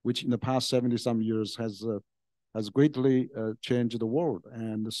 which in the past 70-some years has greatly changed the world.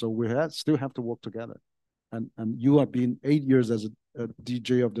 And so we still have to work together. And you have been 8 years as a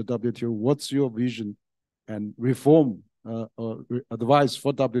DJ of the WTO. What's your vision and reform or advice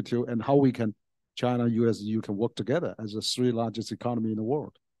for WTO, and how we can, China, US, EU can work together as the 3 largest economy in the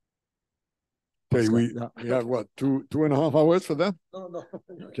world? Okay, we have what, 2.5 hours for that? No.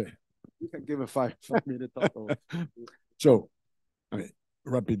 Okay. You can give a 5 minute talk. So,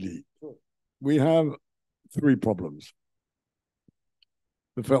 rapidly, we have 3 problems.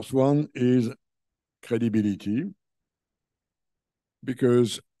 The first one is credibility,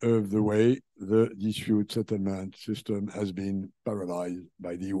 because of the way the dispute settlement system has been paralyzed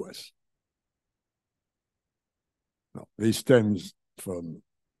by the US. Now, this stems from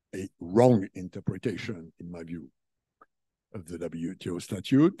a wrong interpretation, in my view, of the WTO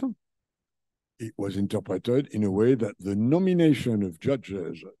statute. It was interpreted in a way that the nomination of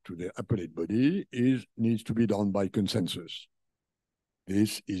judges to the appellate body needs to be done by consensus.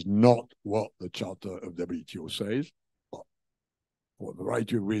 This is not what the Charter of WTO says. But for a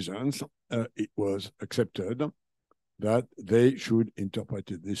variety of reasons, it was accepted that they should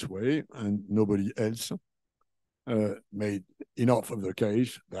interpret it this way, and nobody else made enough of the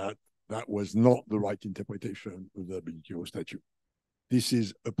case that that was not the right interpretation of the WTO statute. This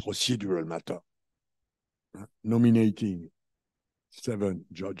is a procedural matter. Nominating 7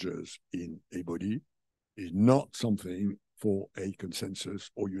 judges in a body is not something for a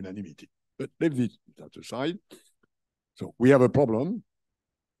consensus or unanimity. But leave that aside. So we have a problem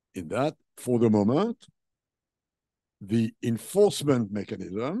in that, for the moment, the enforcement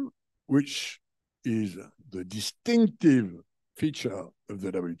mechanism, which is the distinctive feature of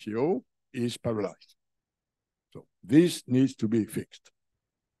the WTO, is paralyzed. So this needs to be fixed.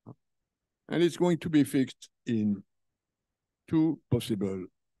 And it's going to be fixed in 2 possible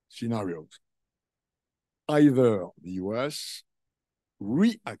scenarios. Either the US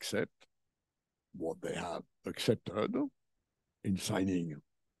re-accept what they have accepted in signing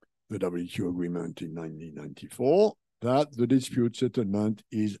the WTO agreement in 1994, that the dispute settlement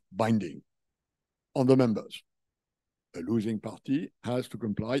is binding on the members. A losing party has to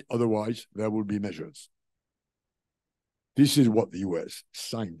comply, otherwise there will be measures. This is what the US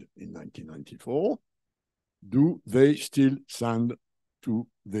signed in 1994. Do they still stand to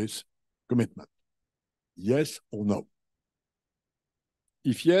this commitment? Yes or no?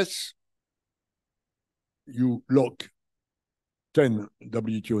 If yes, you lock 10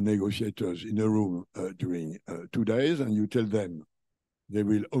 WTO negotiators in a room during 2 days, and you tell them they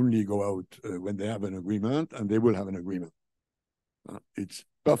will only go out when they have an agreement, and they will have an agreement. It's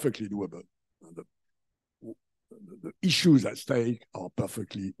perfectly doable. The issues at stake are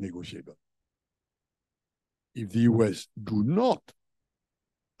perfectly negotiable. If the US do not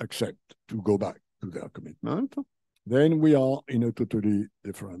accept to go back to their commitment, then we are in a totally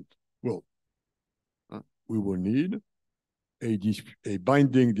different world. We will need a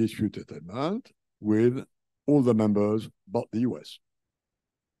binding dispute settlement with all the members but the US.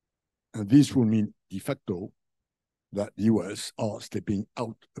 And this will mean de facto that the US are stepping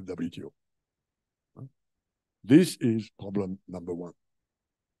out of WTO. This is problem number one.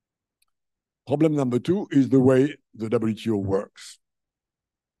 Problem number two is the way the WTO works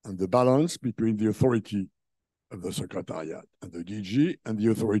and the balance between the authority of the Secretariat and the DG and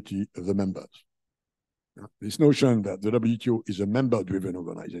the authority of the members. This notion that the WTO is a member-driven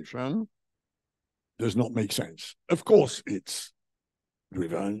organization does not make sense. Of course, it's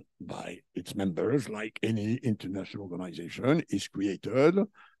driven by its members, like any international organization is created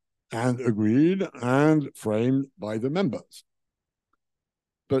and agreed and framed by the members.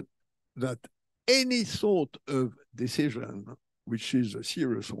 But that any sort of decision, which is a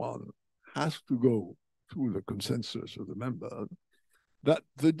serious one, has to go through the consensus of the members, that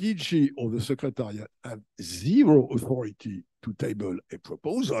the DG or the Secretariat have zero authority to table a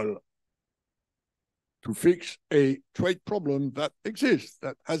proposal to fix a trade problem that exists,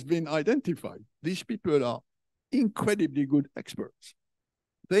 that has been identified. These people are incredibly good experts.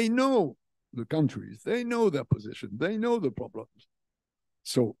 They know the countries, they know their position, they know the problems.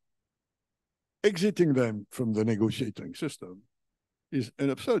 So exiting them from the negotiating system is an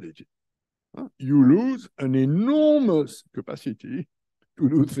absurdity. You lose an enormous capacity to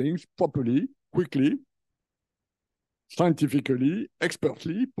do things properly, quickly, scientifically,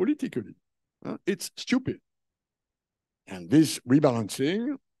 expertly, politically. It's stupid. And this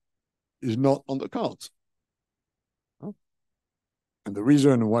rebalancing is not on the cards. And the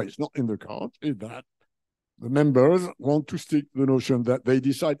reason why it's not in the cards is that the members want to stick to the notion that they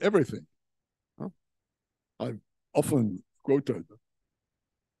decide everything. I've often quoted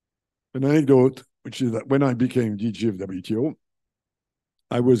an anecdote, which is that when I became DG of WTO,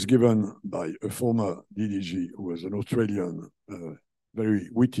 I was given by a former DDG who was an Australian, very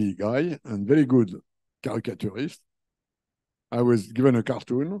witty guy and very good caricaturist. I was given a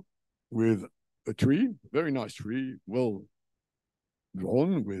cartoon with a tree, very nice tree, well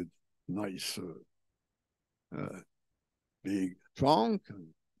drawn with nice big trunk and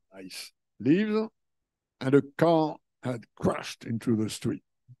nice leaves, and a car had crashed into the street.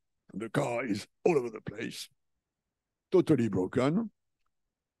 And the car is all over the place, totally broken.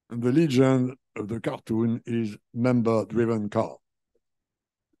 And the legend of the cartoon is member-driven car.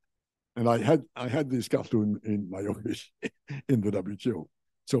 And I had this cartoon in my office in the WTO.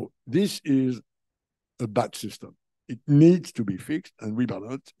 So this is a bad system. It needs to be fixed and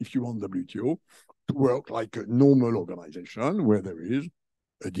rebalanced if you want WTO to work like a normal organization where there is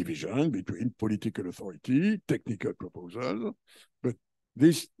a division between political authority, technical proposals, but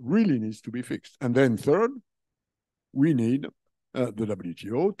this really needs to be fixed. And then third, we need the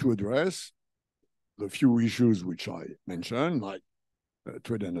WTO to address the few issues which I mentioned, like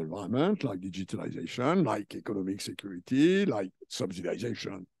trade and environment, like digitalization, like economic security, like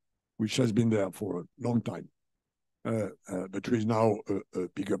subsidization, which has been there for a long time. But is now a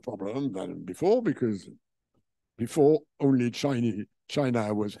bigger problem than before, because before only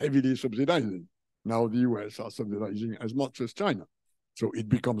China was heavily subsidizing. Now the US are subsidizing as much as China. So it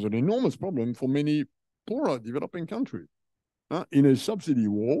becomes an enormous problem for many poorer developing countries. In a subsidy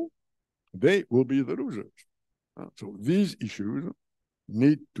war, they will be the losers. So these issues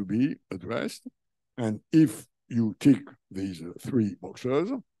need to be addressed. And if you tick these three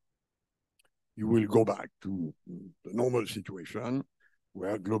boxes, you will go back to the normal situation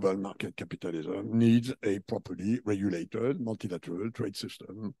where global market capitalism needs a properly regulated multilateral trade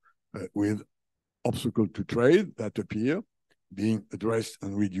system with obstacles to trade that appear being addressed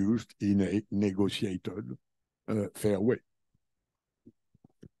and reduced in a negotiated, fair way.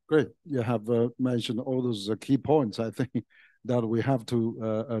 Great. You have mentioned all those key points, I think, that we have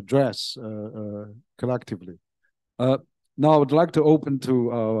to address collectively. Now, I would like to open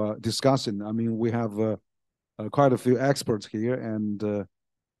to our discussion. I mean, we have quite a few experts here, and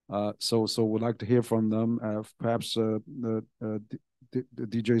so we'd like to hear from them. Perhaps the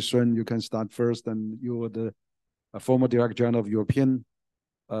DJ Sun, you can start first, and you are the former Director General of European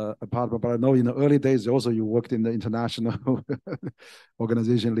department, but I know in the early days also you worked in the international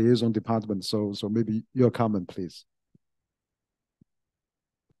organization liaison department. So maybe your comment, please.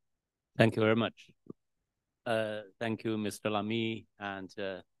 Thank you very much. Thank you, Mr. Lamy. And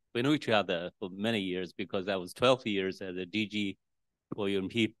we know each other for many years because I was 12 years as a DG for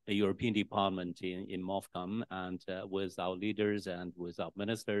European Department in MOFCOM, and with our leaders and with our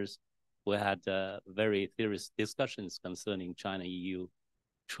ministers, we had very serious discussions concerning China-EU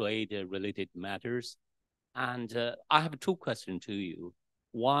trade-related matters. And I have two questions to you.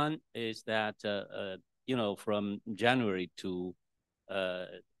 One is that, from January to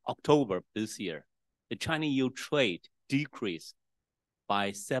October this year, the China-EU trade decreased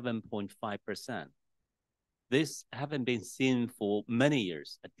by 7.5%. This haven't been seen for many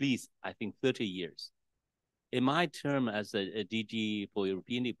years, at least, I think, 30 years. In my term as a DG for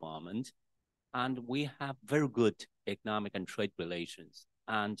European Department, and we have very good economic and trade relations.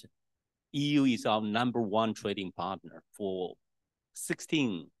 And EU is our #1 trading partner for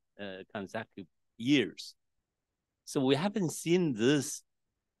 16 consecutive years. So we haven't seen this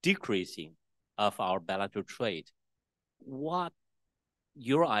decreasing of our bilateral trade. What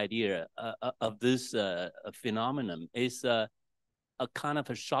your idea of this phenomenon is a kind of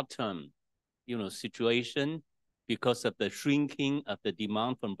a short-term, situation because of the shrinking of the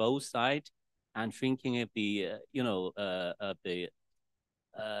demand from both sides and shrinking of the,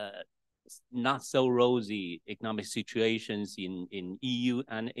 not so rosy economic situations in EU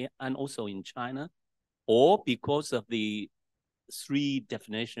and also in China, or because of the three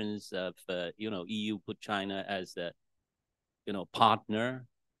definitions of, EU put China as a, partner,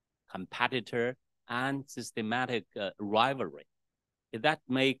 competitor, and systematic rivalry. If that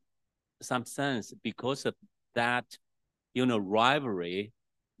make some sense because of that, rivalry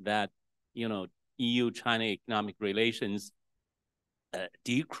that, EU-China economic relations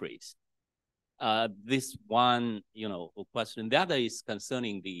decrease. This one, question. The other is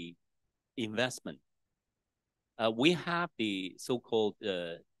concerning the investment. We have the so-called,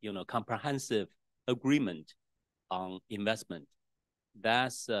 comprehensive agreement on investment.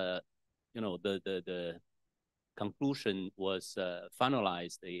 That's, the conclusion was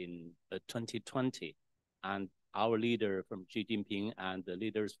finalized in 2020, and our leader from Xi Jinping and the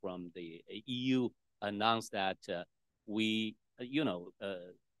leaders from the EU announced that we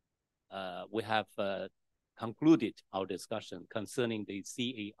have concluded our discussion concerning the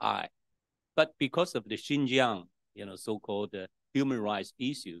CAI. But because of the Xinjiang, so-called human rights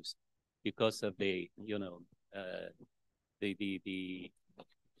issues, because of the,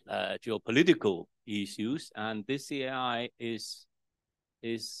 geopolitical issues, and this CAI is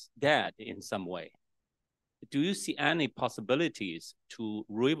dead in some way. Do you see any possibilities to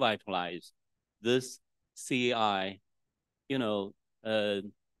revitalize this CAI,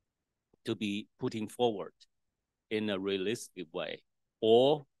 to be putting forward in a realistic way?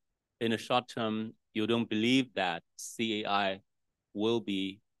 Or in a short term, you don't believe that CAI will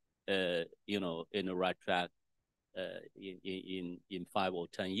be, in the right track in 5 or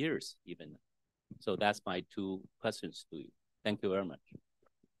 10 years even? So that's my two questions to you. Thank you very much.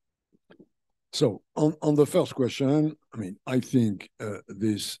 So on the first question, I think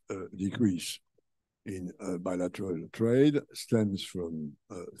this decrease in bilateral trade stems from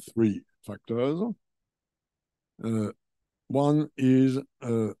 3 factors. One is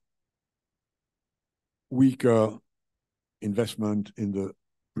weaker investment in the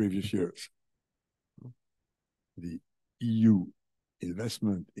previous years. The EU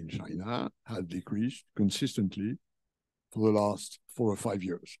investment in China has decreased consistently for the last 4 or 5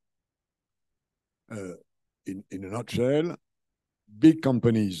 years. In a nutshell, big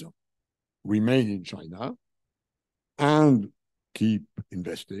companies remain in China and keep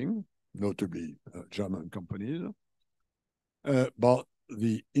investing, notably German companies, but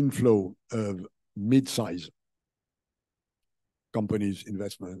the inflow of mid-size companies'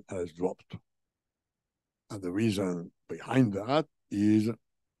 investment has dropped. And the reason behind that is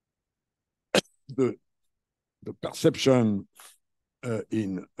the perception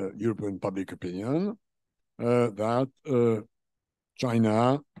in European public opinion that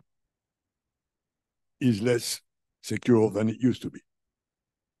China is less secure than it used to be.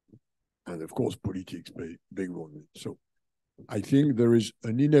 And of course, politics play a big role in it. So I think there is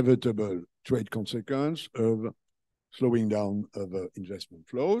an inevitable trade consequence of slowing down of investment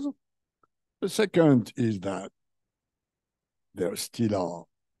flows. The second is that there still are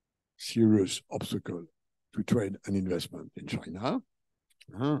serious obstacles to trade and investment in China.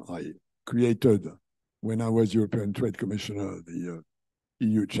 I created, when I was European Trade Commissioner, the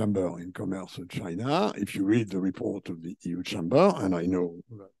EU Chamber in Commerce in China. If you read the report of the EU Chamber, and I know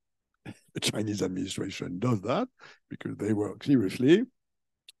the Chinese administration does that because they work seriously,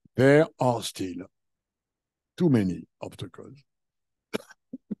 there are still too many obstacles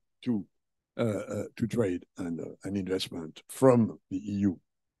to trade and investment from the EU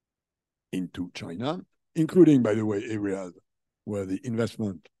into China, including, by the way, areas where the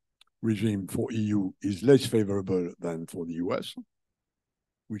investment regime for EU is less favorable than for the US,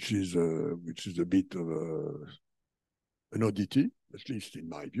 which is a bit of an oddity, at least in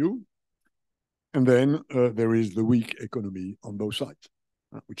my view. And then there is the weak economy on both sides,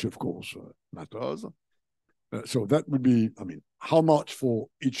 which of course matters. So that would be, I mean, how much for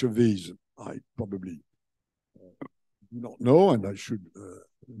each of these, I probably do not know, and I should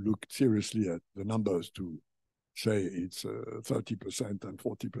look seriously at the numbers to say it's 30% and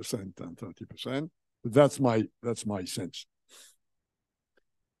 40% and 30%. But that's my sense.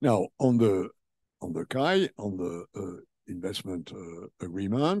 Now, on the investment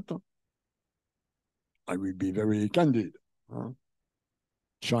agreement, I will be very candid.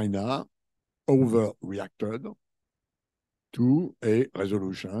 China overreacted to a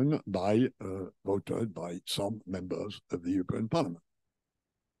resolution voted by some members of the European Parliament,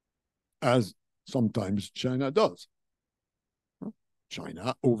 as sometimes China does.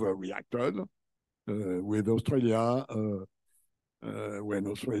 China overreacted with Australia when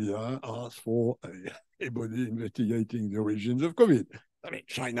Australia asked for a body investigating the origins of COVID. I mean,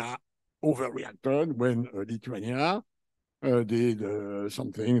 China overreacted when Lithuania did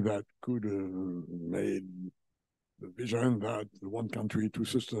something that could made the vision that the one country, two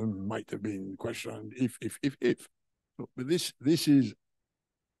system might have been questioned if. So, but this is,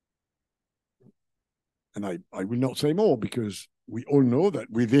 and I will not say more because we all know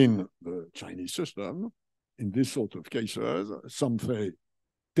that within the Chinese system, in this sort of cases, some say,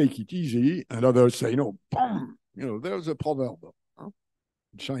 take it easy, and others say, no, boom. You know, there's a proverb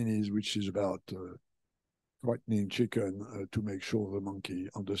in Chinese which is about frightening chicken to make sure the monkey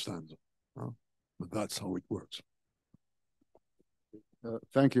understands. But that's how it works.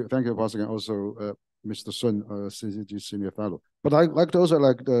 Thank you, Pascal, and also Mr. Sun, CCG Senior Fellow. But I'd like to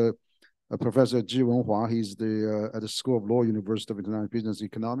also Professor Ji Wenhua. He's at the School of Law, University of International Business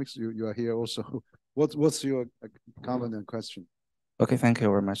Economics. You are here also. What's your comment and question? Okay, thank you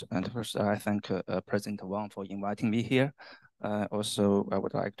very much. And first, I thank President Wang for inviting me here. Also, I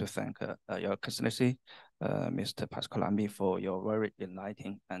would like to thank Your Excellency, Mr. Pascal Lamy, for your very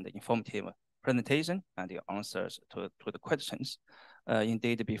enlightening and informative presentation and your answers to the questions.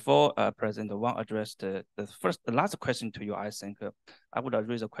 Indeed, before President Wang addressed the last question to you, I think I would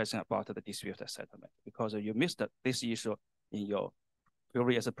raise a question about the dispute settlement, because you missed this issue in your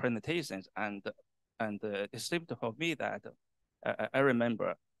previous presentations, and it seemed for me that I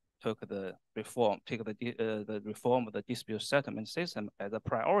remember took the reform of the dispute settlement system as a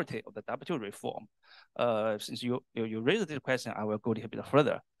priority of the WTO reform. Since you raised this question, I will go a little bit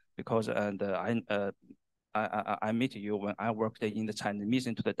further, because I met you when I worked in the Chinese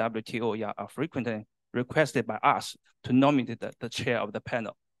mission to the WTO. You are frequently requested by us to nominate the chair of the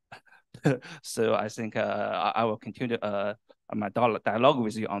panel. So I think I will continue my dialogue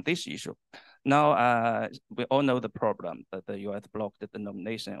with you on this issue. Now, we all know the problem that the US blocked the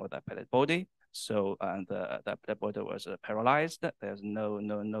nomination of the appellate body. So, and the appellate body was paralyzed. There's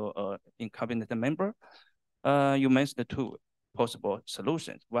no incumbent member. You mentioned the two possible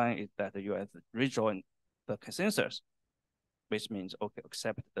solutions. One is that the US rejoin the consensus, which means, okay,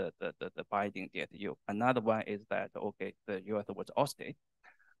 accept the binding DTU. Another one is that, okay, the US was ousted.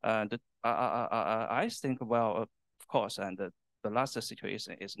 And I think, well, of course, and the last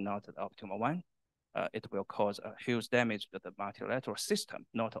situation is not the optimal one. It will cause a huge damage to the multilateral system,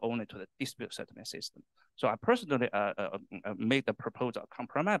 not only to the dispute settlement system. So I personally made the proposal,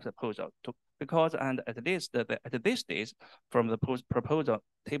 compromise proposal, because at least at this stage, from the proposal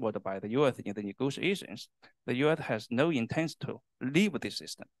tabled by the US in the negotiations, the US has no intent to leave this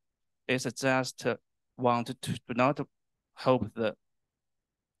system. It's just want to not hope the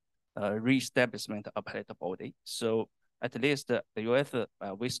re-establishment of appellate body. So at least the US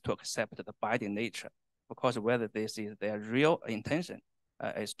wish to accept the binding nature, because whether this is their real intention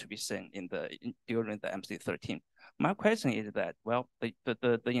is to be seen during the MC13. My question is that, well,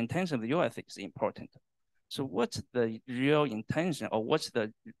 the intention of the US is important. So what's the real intention, or what's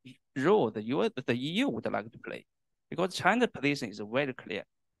the role the EU would like to play? Because China's position is very clear.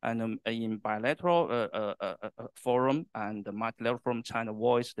 And in bilateral forum and the multilateral forum, China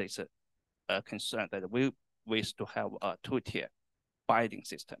voiced this concern that we wish to have a two-tier binding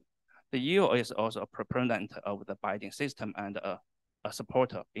system. The EU is also a proponent of the binding system and a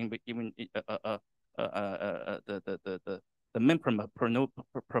supporter, even the main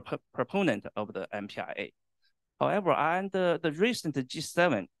proponent of the MPIA. However, under the recent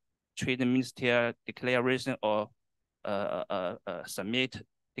G7 trade ministerial declaration or summit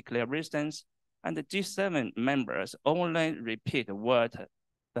declarations, and the G7 members only repeat what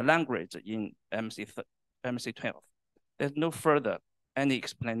the language in MC12. There's no further any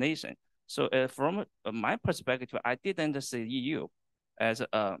explanation. So from my perspective, I didn't see EU as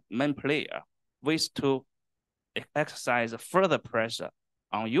a main player with to exercise further pressure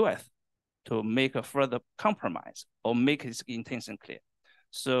on US to make a further compromise or make its intention clear.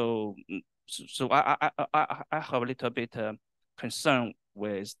 So I have a little bit concern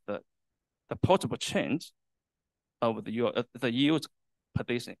with the possible change of the EU's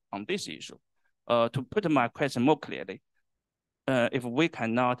position on this issue. To put my question more clearly, if we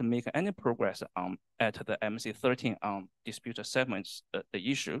cannot make any progress at the MC13 on dispute settlements,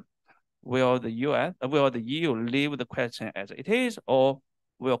 the issue, will the EU leave the question as it is, or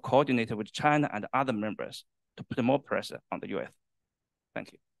will coordinate with China and other members to put more pressure on the US?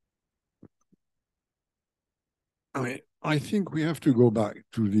 Thank you. I think we have to go back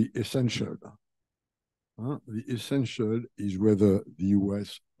to the essential. The essential is whether the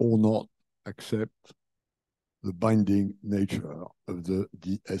US or not accept the binding nature of the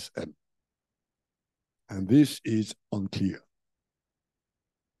DSM. And this is unclear.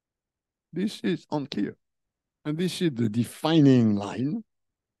 This is unclear. And this is the defining line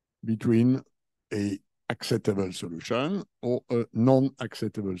between an acceptable solution or a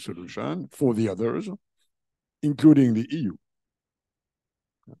non-acceptable solution for the others, including the EU.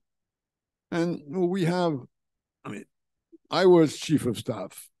 And we have, I was chief of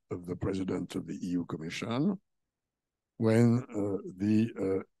staff of the president of the EU Commission when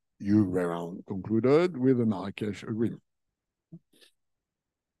the EU round concluded with the Marrakesh Agreement.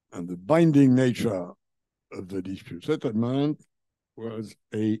 And the binding nature of the dispute settlement was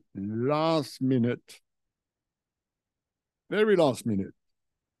a last-minute, very last-minute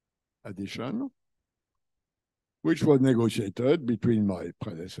addition, which was negotiated between my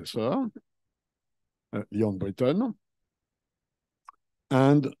predecessor, Leon Britton,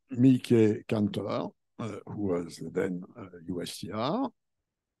 and Mike Cantor, who was then USTR,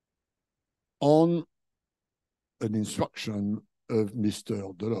 on an instruction of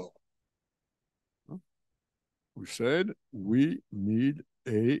Mr. Delors, who said, we need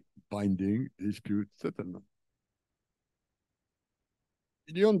a binding dispute settlement.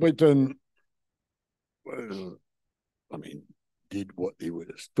 Leon Britton was, did what he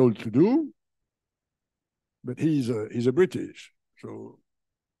was told to do, but he's a British. So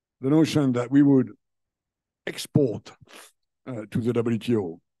the notion that we would export to the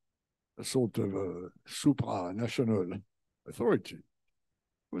WTO a sort of a supranational authority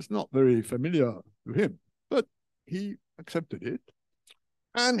was not very familiar to him, but he accepted it.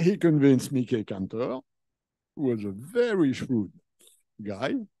 And he convinced Mike Cantor, who was a very shrewd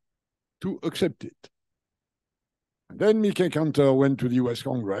guy, to accept it. And then Mike Cantor went to the US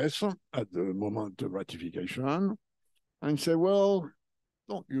Congress at the moment of ratification and said, well,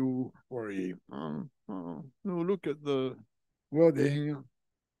 don't you worry. No, look at the wording.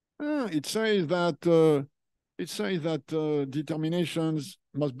 It says that determinations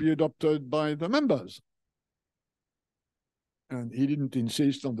must be adopted by the members. And he didn't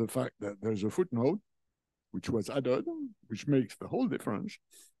insist on the fact that there's a footnote, which was added, which makes the whole difference,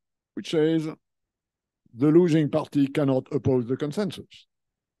 which says the losing party cannot oppose the consensus.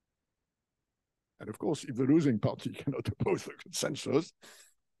 And of course, if the losing party cannot oppose the consensus,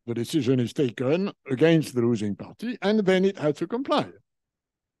 the decision is taken against the losing party, and then it has to comply.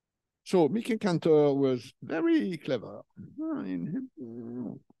 So Mike Cantor was very clever.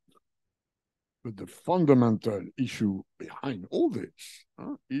 But the fundamental issue behind all this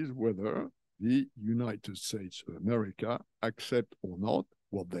is whether the United States of America accept or not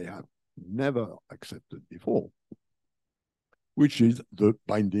what they have never accepted before, which is the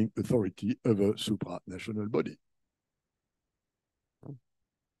binding authority of a supranational body.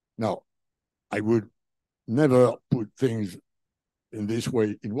 Now, I would never put things in this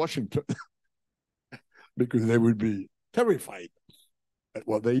way in Washington because they would be terrified at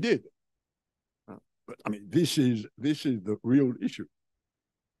what they did. But this is the real issue.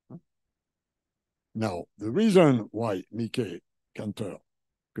 Now, the reason why Nikkei Cantor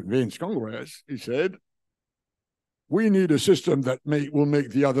convinced Congress, he said, we need a system that will make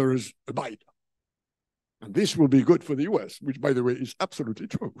the others abide. And this will be good for the US, which, by the way, is absolutely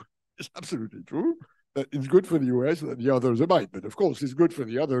true. It's absolutely true that it's good for the US that the others abide. But of course, it's good for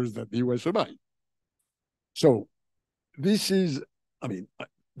the others that the US abide. So this is, I mean,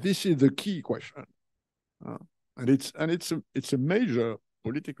 this is the key question. And it's a major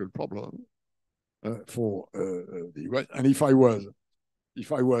political problem for the US. And if I was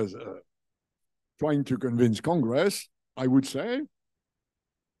trying to convince Congress, I would say,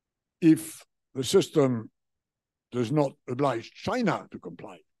 if the system does not oblige China to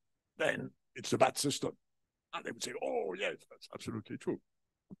comply, then it's a bad system. And they would say, oh, yes, that's absolutely true.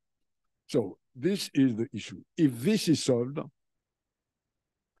 So this is the issue. If this is solved,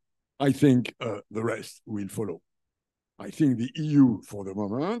 I think the rest will follow. I think the EU, for the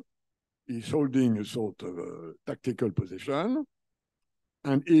moment, is holding a sort of a tactical position.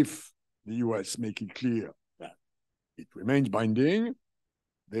 And if the US make it clear that it remains binding,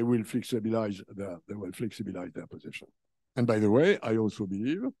 they will flexibilize their position. And by the way, I also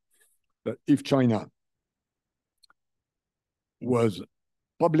believe that if China was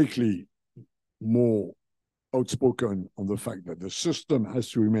publicly more outspoken on the fact that the system has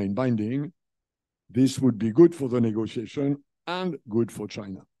to remain binding, this would be good for the negotiation and good for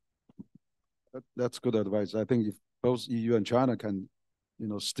China. That's good advice. I think if both EU and China can,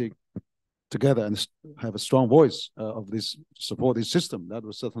 stick together and have a strong voice of this, support this system, that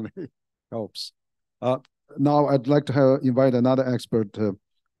will certainly helps. Now I'd like to invite another expert,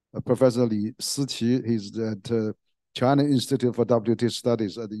 Professor Li Siqi. He's at China Institute for WTO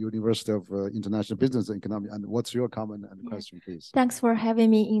Studies at the University of International Business and Economy. And what's your comment and question, please? Thanks for having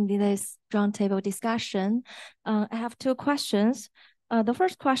me in this roundtable discussion. I have two questions. The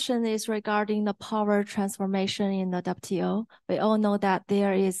first question is regarding the power transformation in the WTO. We all know that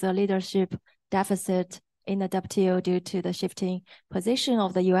there is a leadership deficit in the WTO due to the shifting position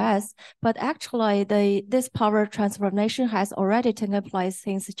of the US, but actually this power transformation has already taken place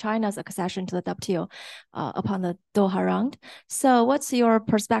since China's accession to the WTO upon the Doha round. So what's your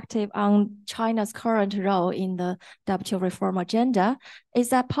perspective on China's current role in the WTO reform agenda? Is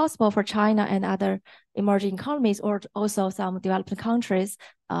that possible for China and other emerging economies or also some developing countries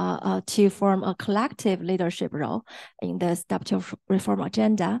to form a collective leadership role in this WTO reform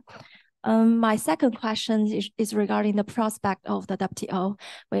agenda? My second question is regarding the prospect of the WTO.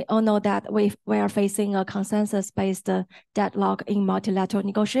 We all know that we are facing a consensus-based deadlock in multilateral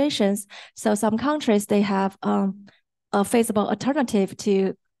negotiations. So some countries, they have a feasible alternative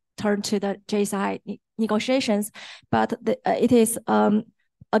to turn to the JSI negotiations, but it is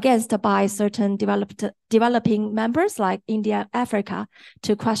against by certain developing members like India, Africa,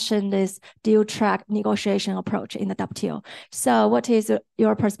 to question this dual-track negotiation approach in the WTO. So what is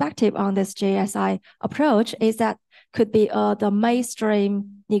your perspective on this JSI approach? Is that could be the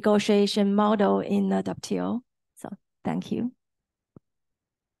mainstream negotiation model in the WTO? So thank you.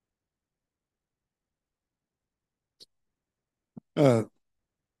 On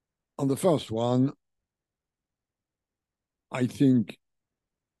the first one, I think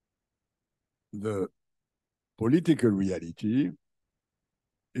the political reality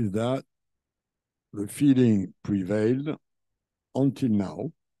is that the feeling prevailed until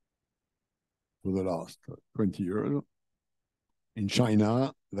now, for the last 20 years, in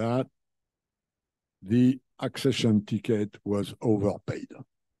China, that the accession ticket was overpaid.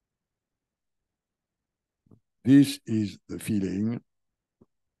 This is the feeling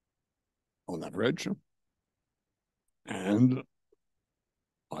on average, and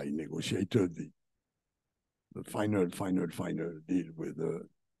I negotiated the final deal with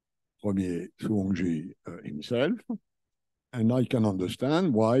Premier Zhuangzi himself, and I can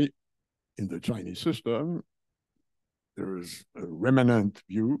understand why in the Chinese system there is a remnant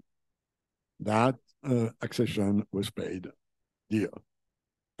view that accession was paid dear.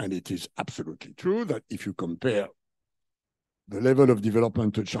 And it is absolutely true that if you compare the level of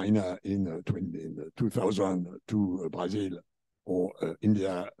development of China in 2000 to Brazil or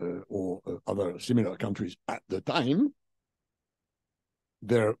India or other similar countries at the time,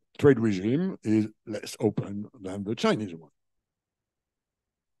 their trade regime is less open than the Chinese one.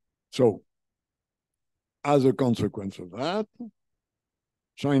 So, as a consequence of that,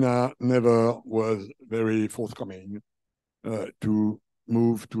 China never was very forthcoming to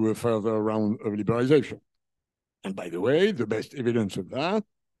move to a further round of liberalization. And by the way, the best evidence of that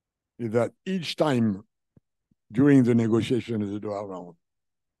is that each time during the negotiation of the Doha round,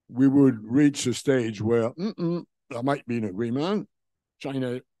 we would reach a stage where there might be an agreement.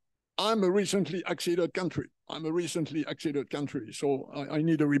 China I'm a recently acceded country. I'm a recently acceded country, so I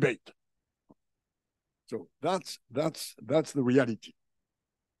need a rebate. So that's the reality.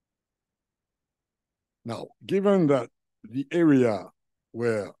 Now, given that the area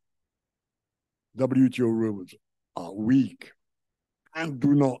where WTO rules are weak and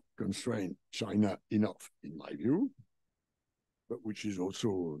do not constrain China enough, in my view, but which is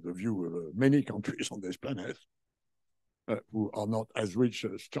also the view of many countries on this planet who are not as rich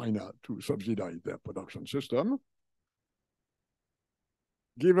as China to subsidize their production system.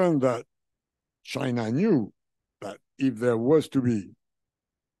 Given that China knew that if there was to be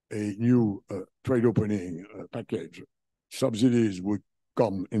a new trade opening package, subsidies would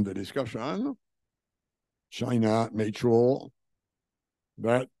come in the discussion, China made sure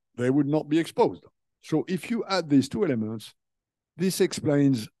that they would not be exposed. So if you add these two elements, this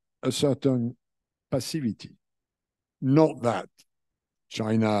explains a certain passivity. Not that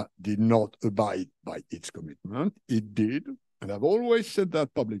China did not abide by its commitment. It did. And I've always said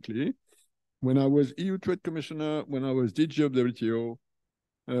that publicly. When I was EU Trade Commissioner, when I was DG of the WTO,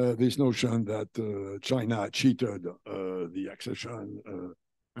 this notion that China cheated the accession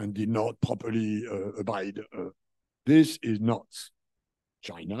and did not properly abide, this is not.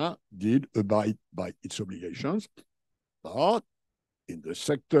 China did abide by its obligations, but in the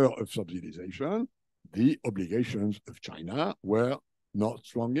sector of subsidization, the obligations of China were not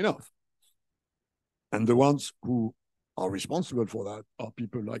strong enough. And the ones who are responsible for that are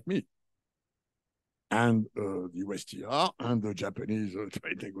people like me. And the USTR and the Japanese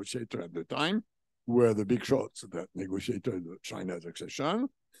trade negotiator at the time were the big shots that negotiated China's accession.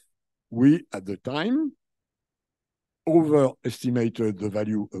 We, at the time, overestimated the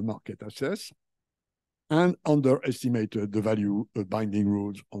value of market access and underestimated the value of binding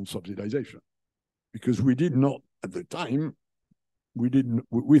rules on subsidization. Because we did not, at the time, we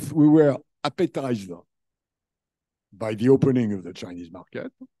were appetized by the opening of the Chinese market,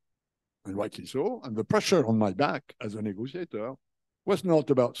 and rightly so, and the pressure on my back as a negotiator was not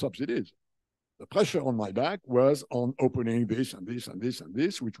about subsidies. The pressure on my back was on opening this and this and this and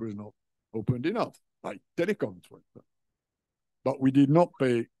this, which was not opened enough, like telecoms, for example. But we did not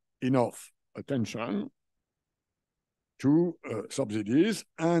pay enough attention to subsidies,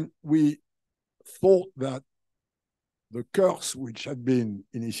 and we thought that the curse which had been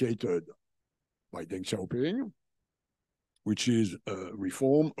initiated by Deng Xiaoping, which is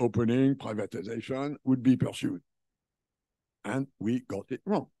reform, opening, privatization, would be pursued. And we got it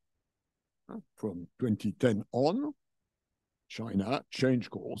wrong. From 2010 on, China changed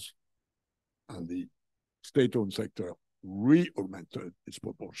course, and the state-owned sector re-augmented its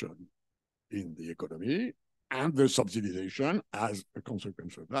proportion in the economy, and the subsidization, as a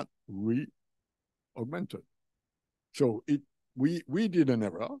consequence of that, re-augmented. So we did an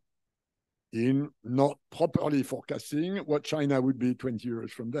error in not properly forecasting what China would be 20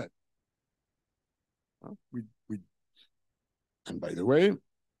 years from then. And by the way,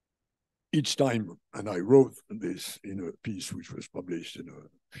 each time, and I wrote this in a piece which was published in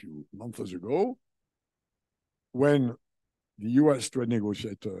a few months ago, when the US trade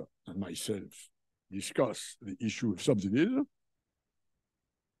negotiator and myself discussed the issue of subsidies,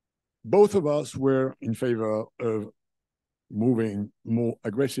 both of us were in favor of moving more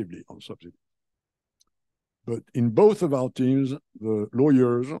aggressively on subsidies. But in both of our teams, the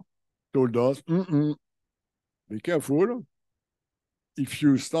lawyers told us, be careful. If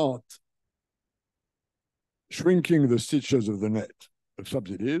you start shrinking the stitches of the net of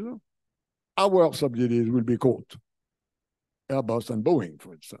subsidies, our subsidies will be caught. Airbus and Boeing,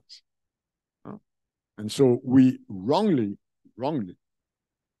 for instance. And so we wrongly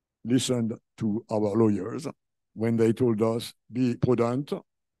listened to our lawyers when they told us, be prudent,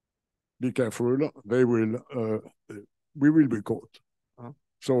 be careful, we will be caught.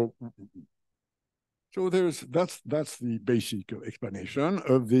 So that's the basic explanation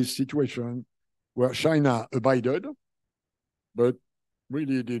of this situation where China abided, but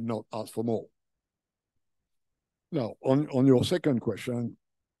really did not ask for more. Now, on your second question,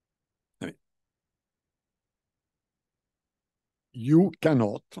 you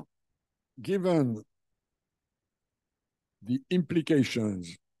cannot, given the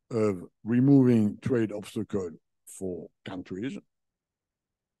implications of removing trade obstacles for countries,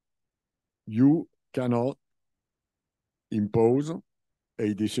 you cannot impose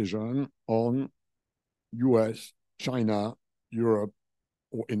a decision on US, China, Europe,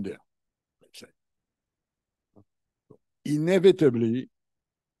 or India, let's say. Inevitably,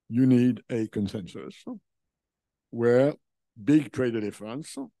 you need a consensus where big trade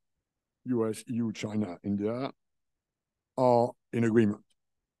elephants, US, EU, China, India, are in agreement.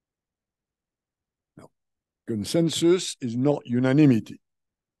 Consensus is not unanimity.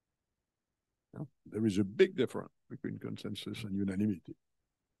 There is a big difference between consensus and unanimity.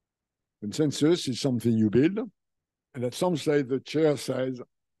 Consensus is something you build, and at some stage the chair says,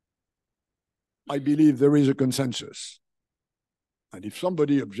 I believe there is a consensus. And if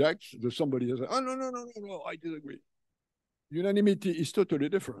somebody objects, there's somebody that says, oh, no, I disagree. Unanimity is totally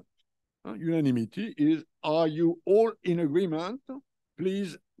different. Unanimity is, are you all in agreement?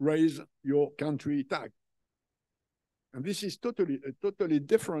 Please raise your country tag. And this is a totally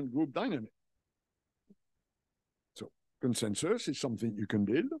different group dynamic. So consensus is something you can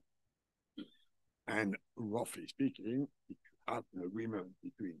build. And roughly speaking, if you have an agreement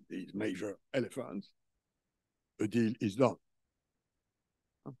between these major elephants, the deal is done.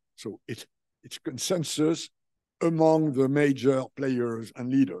 So it's consensus among the major players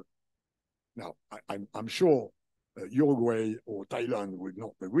and leaders. Now, I'm sure Uruguay or Thailand would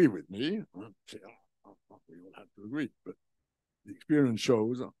not agree with me. Say, we all have to agree. But the experience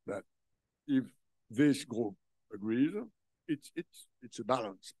shows that if this group agrees, it's a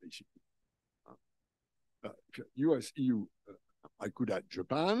balance, basically. US, EU, I could add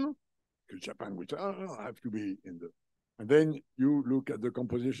Japan, because Japan would say, oh, no, I have to be in the... And then you look at the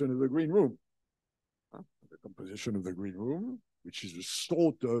composition of the Green Room. The composition of the Green Room, which is a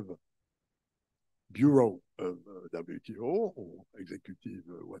sort of bureau of WTO or executive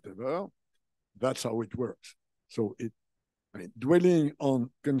whatever, that's how it works. So dwelling on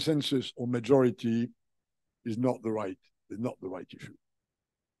consensus or majority is not the right issue.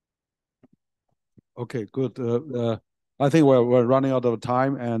 Okay, good. I think we're running out of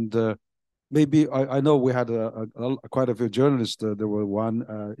time, and maybe I know we had quite a few journalists. There were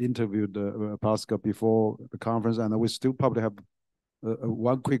one interviewed Pascal before the conference, and we still probably have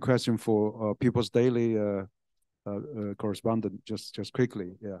one quick question for People's Daily correspondent, just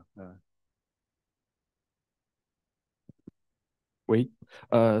quickly. Yeah.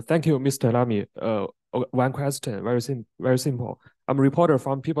 Thank you, Mr. Lamy. One question, very simple. I'm a reporter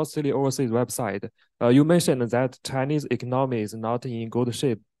from People's Daily Overseas website. You mentioned that Chinese economy is not in good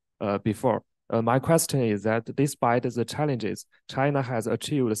shape before. My question is that despite the challenges, China has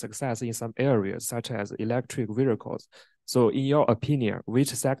achieved success in some areas, such as electric vehicles. So in your opinion, which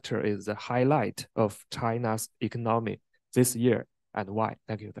sector is the highlight of China's economy this year and why?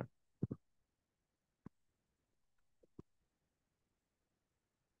 Thank you, sir.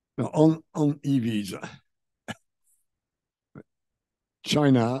 Now, on EVs,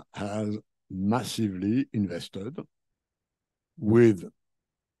 China has massively invested with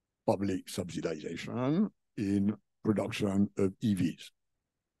public subsidization in production of EVs.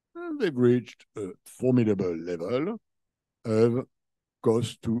 And they've reached a formidable level of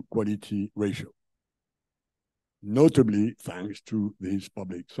cost to quality ratio, notably thanks to these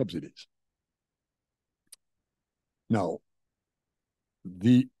public subsidies. Now,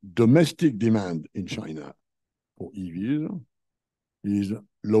 the domestic demand in China for EVs is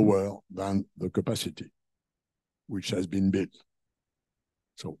lower than the capacity which has been built.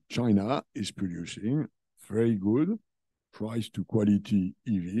 So China is producing very good price to quality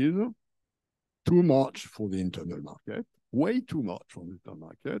EVs, too much for the internal market, way too much for the internal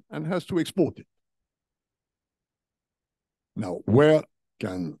market, and has to export it. Now, where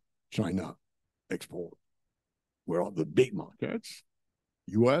can China export? Where are the big markets?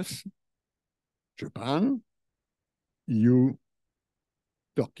 US, Japan, EU,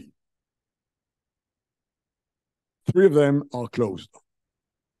 Turkey. 3 of them are closed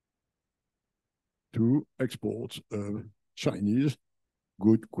to exports of Chinese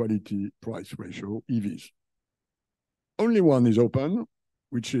good quality price ratio EVs. Only one is open,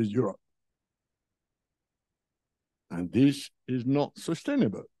 which is Europe. And this is not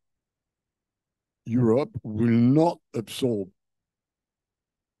sustainable. Europe will not absorb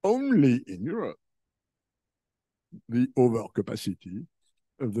only in Europe the overcapacity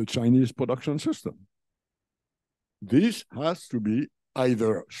of the Chinese production system. This has to be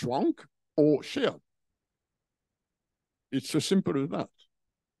either shrunk or shared. It's as simple as that.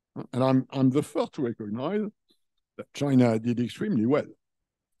 And I'm the first to recognize that China did extremely well.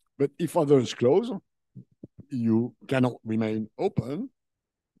 But if others close, you cannot remain open.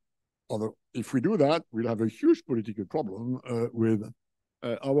 Although if we do that, we'll have a huge political problem with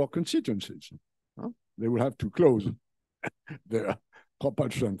our constituencies. They will have to close their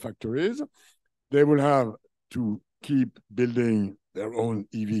propulsion factories. They will have to keep building their own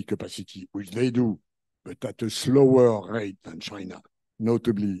EV capacity, which they do, but at a slower rate than China,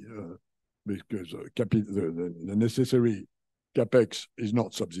 notably because the necessary capex is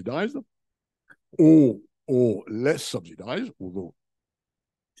not subsidized, or less subsidized, although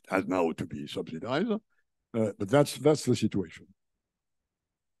it has now to be subsidized. But that's the situation.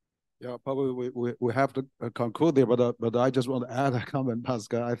 Yeah, probably we have to conclude there, but I just want to add a comment,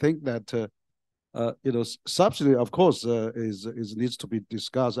 Pascal. I think that subsidy, of course, is needs to be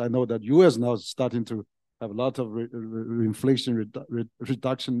discussed. I know that U.S. now is starting to have a lot of Inflation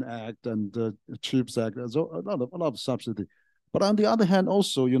Reduction Act and CHIPS Act. There's a lot of subsidy, but on the other hand,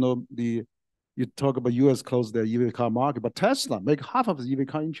 also you talk about U.S. close their EV car market, but Tesla make half of the EV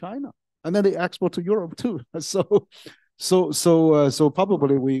car in China, and then they export to Europe too. So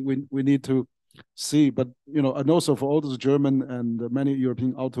probably we need to see, but and also for all those German and many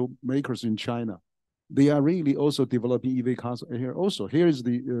European automakers in China, they are really also developing EV cars here. Also, here is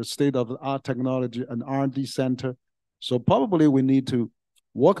the state-of-the-art technology and R&D center. So probably we need to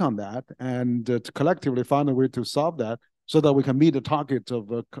work on that and to collectively find a way to solve that, so that we can meet the target of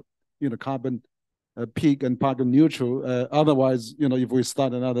carbon peak and carbon neutral. Otherwise, if we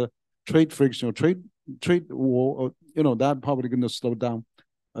start another trade friction or trade war, that probably going to slow down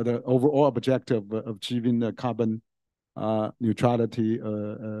the overall objective of achieving carbon neutrality,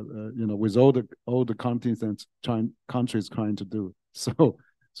 with all the continents countries trying to do. So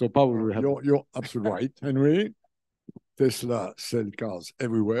probably we have. You're absolutely right, Henry. Tesla sell cars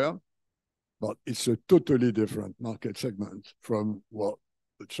everywhere, but it's a totally different market segment from what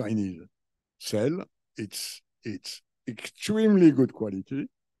the Chinese sell. It's extremely good quality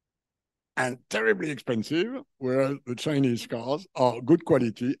and terribly expensive, whereas the Chinese cars are good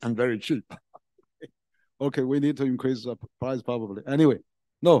quality and very cheap. Okay, we need to increase the price probably. Anyway,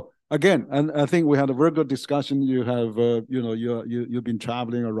 no, again, and I think we had a very good discussion. You have, you've been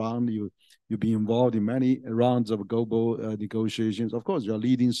traveling around. You've been involved in many rounds of global negotiations. Of course, you're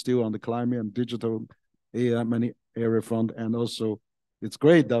leading still on the climate and digital many area front, and also it's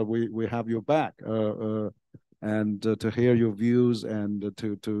great that we have you back. And to hear your views and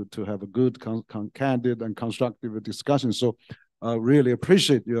to have a good, candid and constructive discussion. So really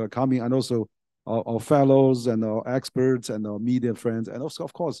appreciate your coming, and also our fellows and our experts and our media friends, and also,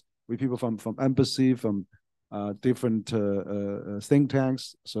 of course, with people from embassy, from different think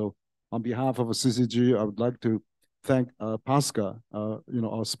tanks. So on behalf of CCG, I would like to thank Pascal,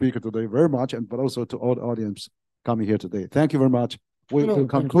 our speaker today, very much, but also to all the audience coming here today. Thank you very much. We'll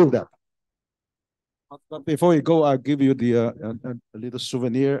conclude that. But before you go, I'll give you the a little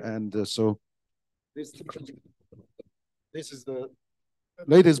souvenir, and so this is the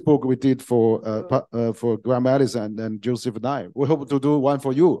latest book we did for Graham Allison and Joseph and I. We hope to do one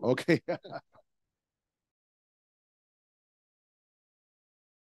for you. Okay.